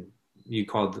 and you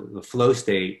called the flow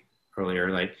state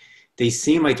earlier, like they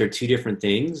seem like they're two different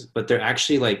things, but they're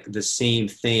actually like the same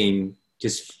thing,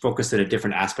 just focused on a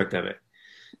different aspect of it.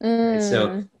 And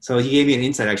so you gave me an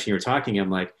insight actually. You were talking,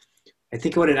 I'm like, I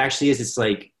think what it actually is, it's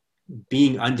like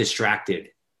being undistracted.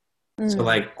 So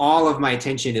like all of my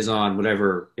attention is on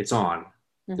whatever it's on.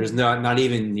 There's not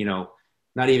even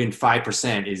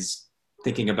 5% is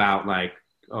thinking about like,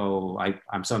 oh,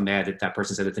 I'm so mad that that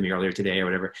person said it to me earlier today or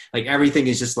whatever. Like everything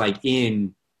is just like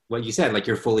in what you said, like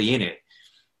you're fully in it,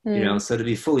 you know? So to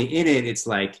be fully in it, it's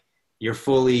like you're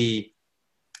fully,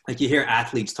 like you hear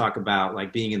athletes talk about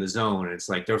like being in the zone, and it's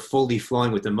like they're fully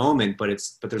flowing with the moment, but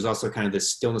there's also kind of this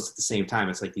stillness at the same time.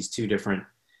 It's like these two different,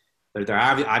 they're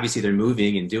obviously they're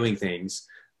moving and doing things,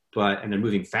 and they're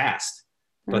moving fast,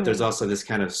 but there's also this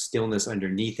kind of stillness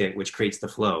underneath it, which creates the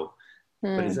flow.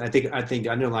 But I think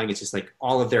underlying it's just like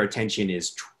all of their attention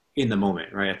is in the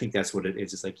moment, right? I think that's what it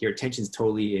is. It's like your attention's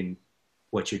totally in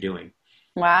what you're doing.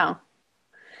 Wow.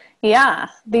 Yeah.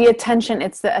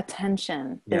 It's the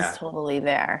attention is totally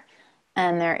there.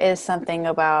 And there is something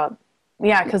about,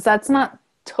 because that's not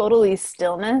totally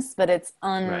stillness, but it's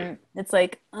it's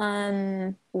like unwavering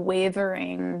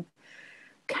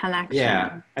connection.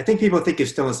 Yeah. I think people think of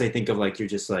stillness, they think of like, you're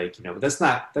just like, but that's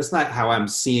not how I'm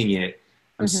seeing it.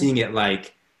 I'm seeing it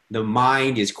like the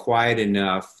mind is quiet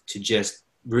enough to just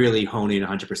really hone in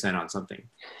 100% on something.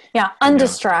 Yeah,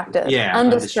 undistracted. Yeah,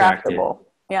 undistractable.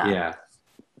 Yeah.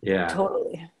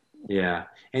 Totally. Yeah.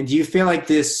 And do you feel like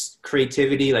this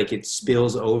creativity, like it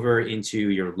spills over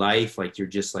into your life? Like you're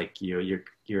just like,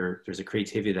 there's a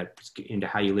creativity that into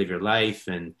how you live your life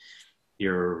and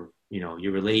your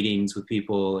relatings with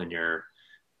people and your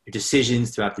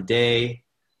decisions throughout the day?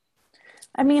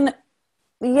 I mean,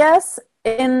 yes,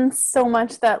 in so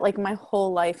much that like my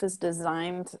whole life is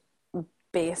designed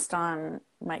based on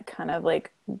my kind of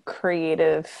like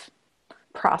creative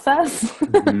process.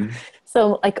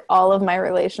 So like all of my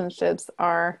relationships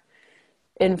are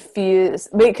infused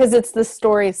because it's the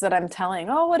stories that I'm telling.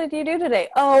 Oh, what did you do today?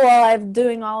 Oh, well, I'm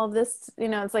doing all of this,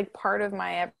 it's like part of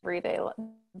my everyday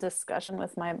discussion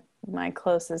with my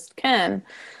closest kin.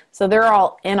 So they're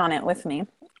all in on it with me.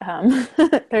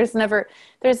 There's never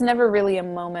really a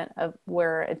moment of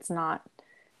where it's not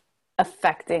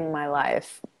affecting my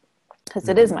life, because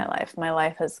it is my life. My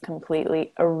life has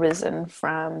completely arisen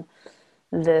from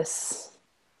this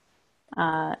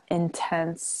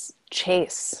intense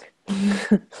chase.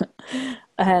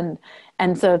 and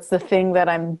so it's the thing that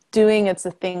I'm doing, it's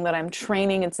the thing that I'm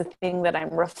training, it's the thing that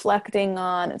I'm reflecting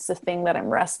on, it's the thing that I'm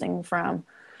resting from.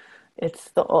 It's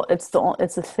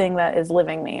the thing that is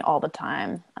living me all the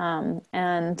time.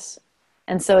 And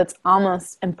so it's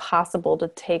almost impossible to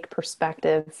take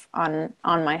perspective on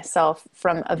myself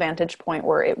from a vantage point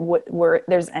where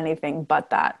there's anything but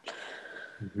that.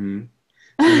 So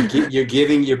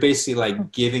you're basically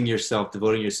like devoting yourself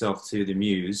to the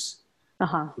muse,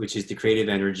 which is the creative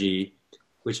energy,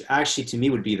 which actually to me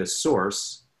would be the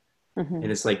source. Mm-hmm.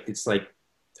 And it's like,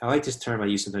 I like this term I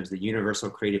use sometimes, the universal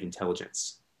creative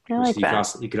intelligence, I which like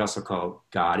that. you could also call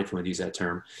God if you want to use that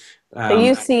term. The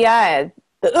UCI,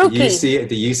 the Uki,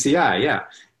 The UCI, yeah.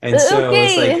 the And so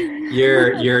it's like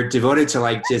Uki. you're devoted to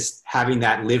like just having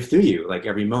that live through you, like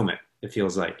every moment. It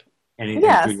feels like, and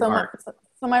Yeah, through your art.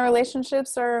 so my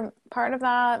relationships are part of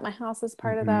that. My house is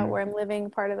part of that. Hmm. Where I'm living,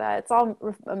 part of that. It's all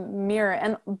a mirror,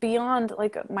 and beyond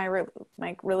like my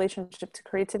relationship to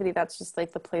creativity. That's just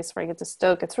like the place where I get to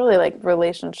stoke. It's really like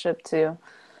relationship to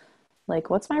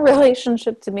like what's my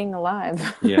relationship to being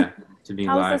alive? Yeah, to being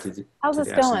how's alive, this? How's to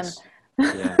this the going? essence.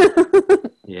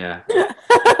 Yeah,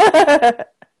 yeah.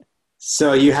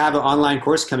 So you have an online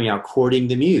course coming out, Courting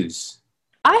the Muse.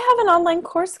 I have an online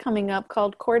course coming up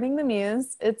called Courting the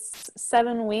Muse. It's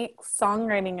 7 weeks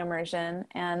songwriting immersion,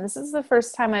 and this is the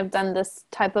first time I've done this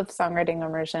type of songwriting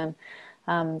immersion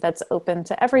that's open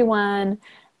to everyone,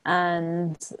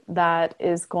 and that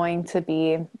is going to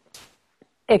be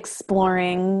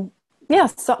exploring. Yeah,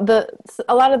 so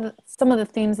a lot of some of the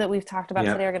themes that we've talked about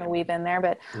today Yep, are going to weave in there,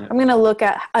 but yep. I'm going to look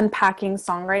at unpacking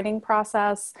songwriting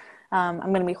process. I'm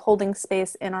going to be holding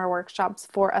space in our workshops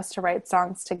for us to write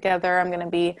songs together. I'm going to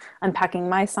be unpacking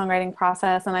my songwriting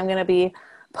process, and I'm going to be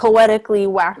poetically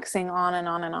waxing on and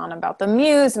on and on about the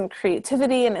muse and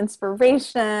creativity and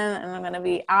inspiration. And I'm going to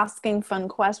be asking fun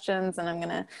questions, and I'm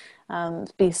going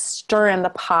to be stirring the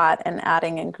pot and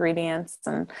adding ingredients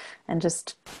and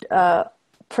just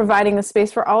providing a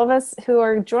space for all of us who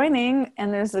are joining,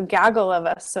 and there's a gaggle of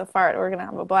us so far, we're going to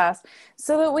have a blast,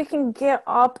 so that we can get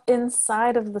up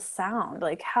inside of the sound,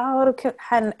 like how to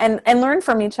and learn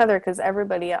from each other, because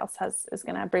everybody else is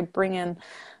going to bring in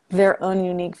their own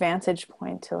unique vantage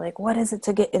point to like, what is it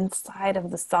to get inside of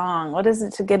the song? What is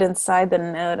it to get inside the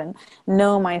note and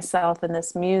know myself in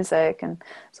this music? And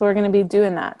so we're going to be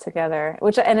doing that together,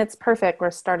 and it's perfect. We're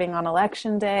starting on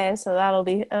election day, so that'll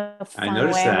be a I fun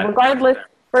noticed way. And that.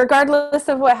 regardless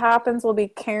of what happens, we'll be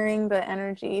carrying the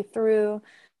energy through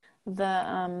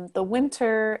the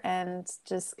winter and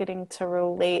just getting to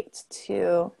relate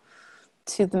to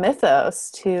the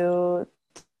mythos, to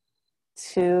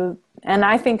and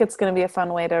I think it's going to be a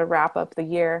fun way to wrap up the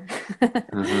year.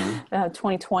 Uh-huh.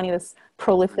 2020, this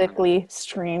prolifically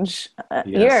strange Yes,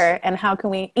 year, and how can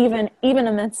we even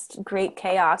amidst great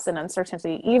chaos and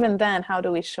uncertainty, even then, how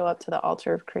do we show up to the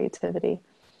altar of creativity?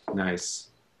 nice.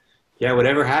 Yeah,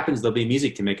 whatever happens, there'll be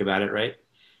music to make about it, right?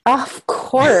 Of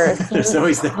course, There's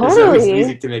always totally.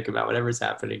 music to make about whatever's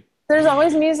happening. There's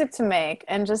always music to make,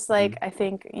 and just Mhm. like I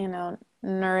think,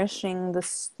 nourishing the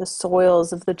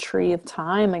soils of the tree of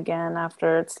time again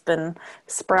after it's been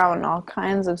sprouting all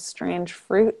kinds of strange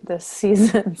fruit this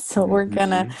season. So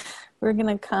Mhm. we're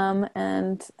gonna come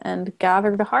and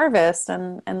gather the harvest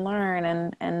and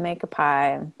learn and make a pie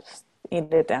and just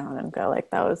eat it down and go like,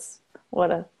 that was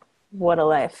what a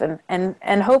life,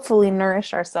 and hopefully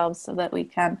nourish ourselves so that we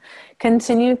can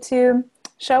continue to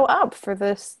show up for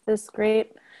this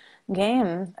great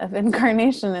game of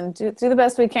incarnation and do the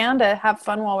best we can to have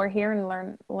fun while we're here and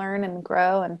learn and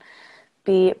grow and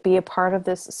be a part of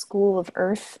this school of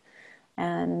earth.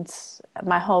 And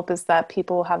my hope is that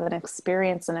people have an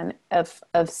experience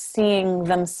of seeing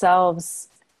themselves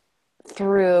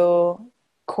through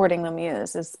courting the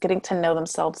muse, is getting to know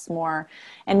themselves more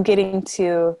and getting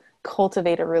to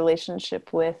cultivate a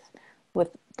relationship with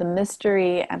the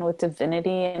mystery and with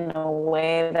divinity in a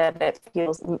way that it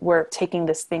feels we're taking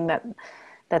this thing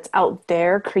that's out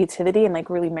there, creativity, and like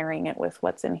really marrying it with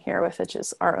what's in here, with which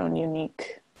is our own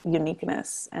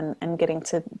uniqueness, and getting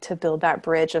to build that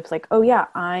bridge of like, oh yeah,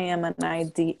 I'm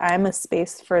a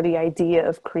space for the idea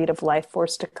of creative life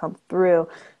force to come through.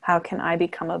 How can I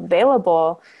become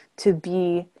available to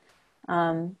be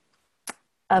a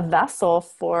vessel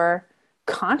for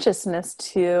consciousness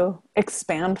to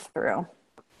expand through?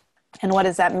 And what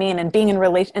does that mean? And being in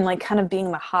relation, and like kind of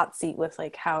being the hot seat with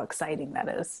like how exciting that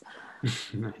is.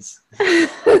 Nice.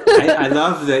 I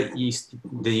love that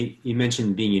you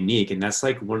mentioned being unique, and that's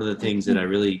like one of the things that I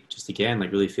really just again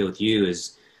like really feel with you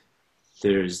is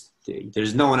there's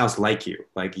no one else like you.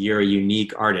 Like you're a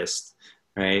unique artist,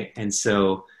 right? And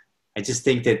so I just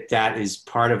think that that is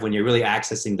part of when you're really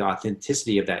accessing the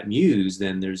authenticity of that muse.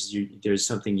 Then there's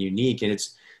something unique, and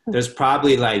there's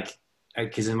probably like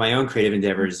because in my own creative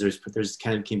endeavors, there's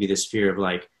kind of can be this fear of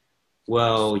like,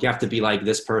 well, you have to be like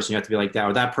this person, you have to be like that,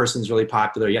 or that person's really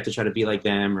popular, you have to try to be like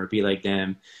them or be like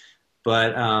them.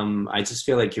 But I just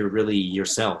feel like you're really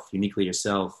yourself, uniquely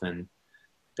yourself, and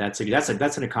that's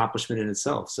an accomplishment in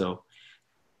itself. So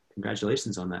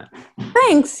congratulations on that.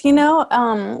 Thanks.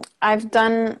 I've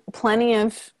done plenty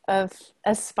of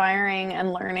aspiring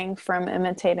and learning from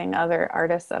imitating other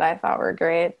artists that I thought were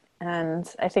great.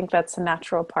 And I think that's a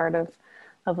natural part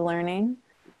of learning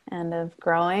and of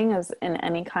growing as in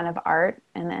any kind of art.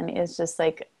 And then it's just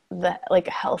like the like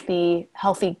healthy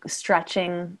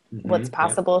stretching what's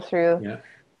possible through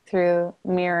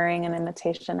mirroring and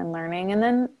imitation and learning. And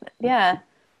then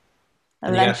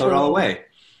and you gotta throw it all away.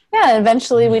 Yeah,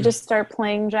 eventually we just start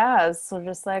playing jazz. We're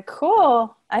just like,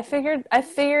 cool. I figured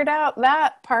out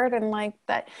that part and like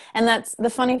that. And that's the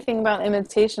funny thing about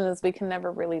imitation is we can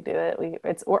never really do it.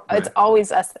 It's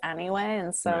always us anyway.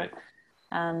 And so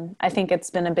I think it's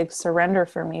been a big surrender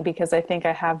for me because I think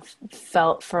I have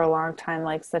felt for a long time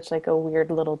like such like a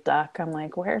weird little duck. I'm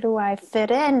like, where do I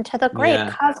fit into the great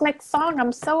cosmic song?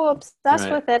 I'm so obsessed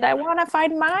with it. I want to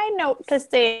find my note to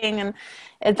sing.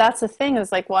 And that's the thing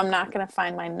is like, well, I'm not going to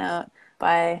find my note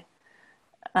by,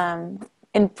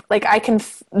 I can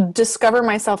discover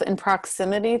myself in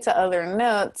proximity to other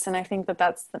notes. And I think that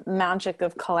that's the magic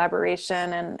of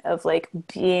collaboration and of like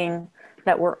being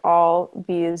that we're all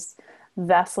these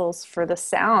vessels for the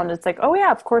sound. It's like, oh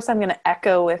yeah, of course I'm going to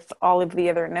echo with all of the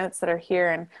other notes that are here.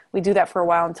 And we do that for a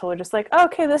while until we're just like,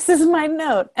 okay, this is my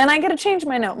note and I got to change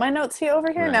my note. My note's here over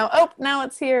here now. Oh, now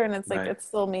it's here. And it's like, it's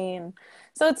still me. And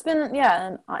so it's been,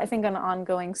 and I think an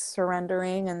ongoing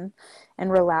surrendering and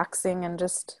relaxing and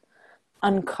just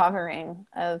uncovering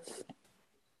of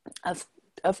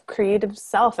creative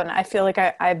self. And I feel like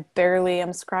I barely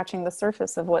am scratching the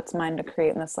surface of what's mine to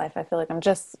create in this life. I feel like I'm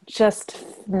just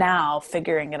now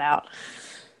figuring it out.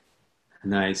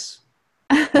 Nice.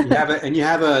 You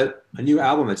have a new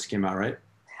album that just came out, right?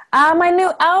 My new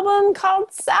album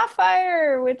called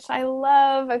Sapphire, which I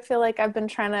love. I feel like I've been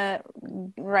trying to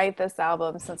write this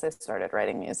album since I started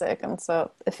writing music. And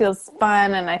so it feels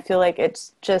fun. And I feel like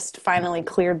it's just finally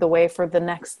cleared the way for the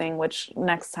next thing, which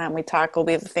next time we talk will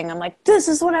be the thing. I'm like, this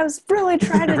is what I was really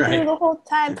trying to do the whole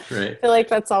time. I feel like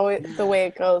that's always the way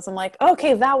it goes. I'm like,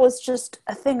 okay, that was just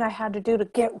a thing I had to do to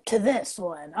get to this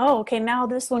one. Oh, okay, now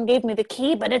this one gave me the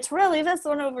key, but it's really this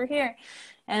one over here.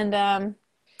 And,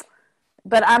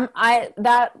 but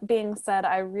that being said,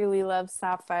 I really love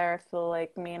Sapphire. I feel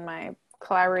like me and my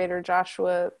collaborator,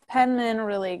 Joshua Penman,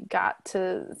 really got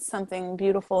to something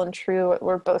beautiful and true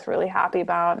we're both really happy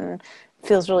about, and it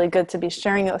feels really good to be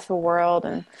sharing it with the world.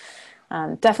 And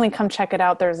definitely come check it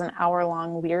out. There's an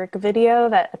hour-long lyric video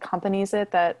that accompanies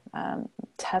it that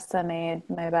Tessa made,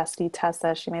 my bestie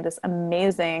Tessa. She made this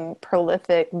amazing,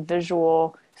 prolific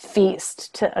visual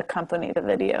feast to accompany the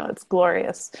video. It's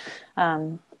glorious.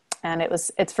 And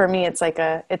it's for me,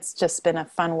 it's just been a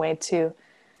fun way to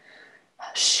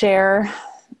share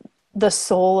the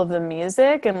soul of the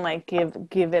music and like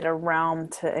give it a realm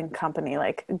to accompany,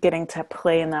 like getting to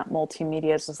play in that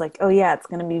multimedia. It's just like, oh yeah, it's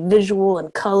going to be visual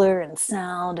and color and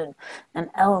sound and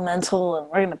elemental. And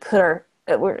we're going to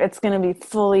it's going to be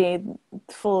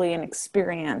fully an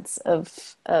experience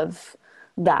of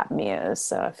that muse.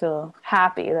 So I feel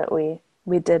happy that we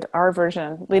did our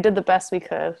version. We did the best we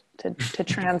could to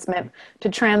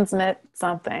transmit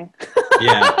something.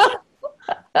 Yeah,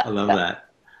 I love that.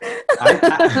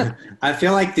 I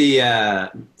feel like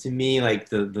to me, like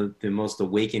the most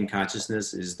awakened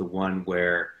consciousness is the one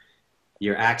where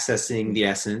you're accessing the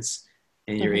essence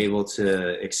and you're able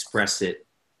to express it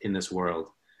in this world.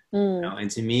 You know? And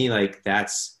to me, like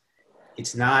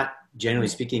it's not, generally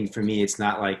speaking, for me, it's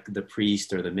not like the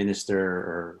priest or the minister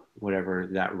or whatever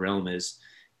that realm is.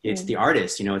 It's the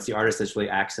artist, it's the artist that's really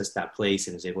accessed that place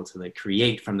and is able to like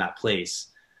create from that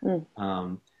place.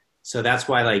 So that's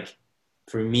why, like,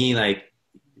 for me, like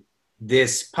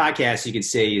this podcast, you could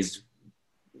say is,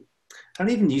 I don't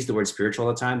even use the word spiritual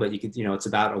all the time, but you could, it's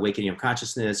about awakening of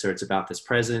consciousness, or it's about this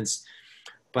presence.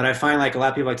 But I find like a lot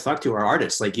of people I like to talk to are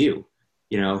artists like you,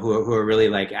 who are really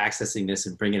like accessing this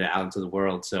and bringing it out into the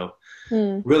world. So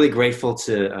really grateful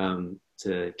to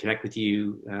connect with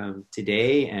you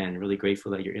today, and really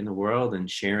grateful that you're in the world and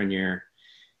sharing your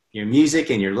music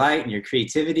and your light and your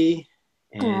creativity.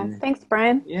 And thanks,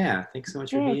 Brian. Yeah, thanks so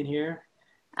much for being here.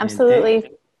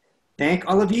 Absolutely. Thank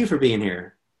all of you for being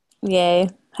here. Yay.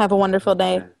 Have a wonderful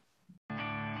day.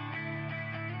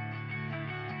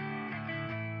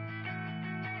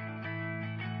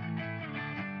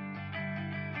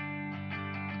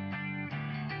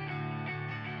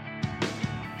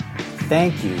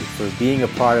 Thank you for being a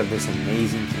part of this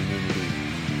amazing community.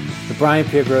 The Brian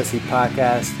Piergrossi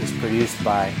podcast is produced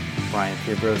by Brian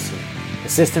Piergrossi.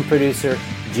 Assistant producer,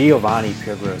 Giovanni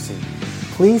Piergrossi.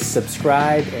 Please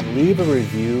subscribe and leave a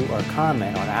review or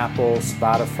comment on Apple,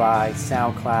 Spotify,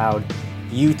 SoundCloud,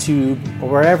 YouTube, or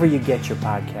wherever you get your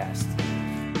podcast.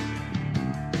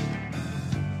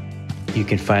 You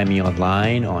can find me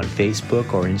online on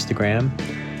Facebook or Instagram.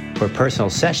 For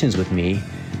personal sessions with me,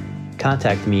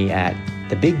 contact me at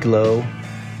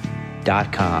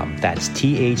thebigglow.com. That's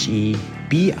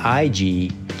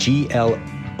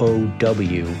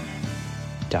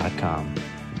TheBigglow.com.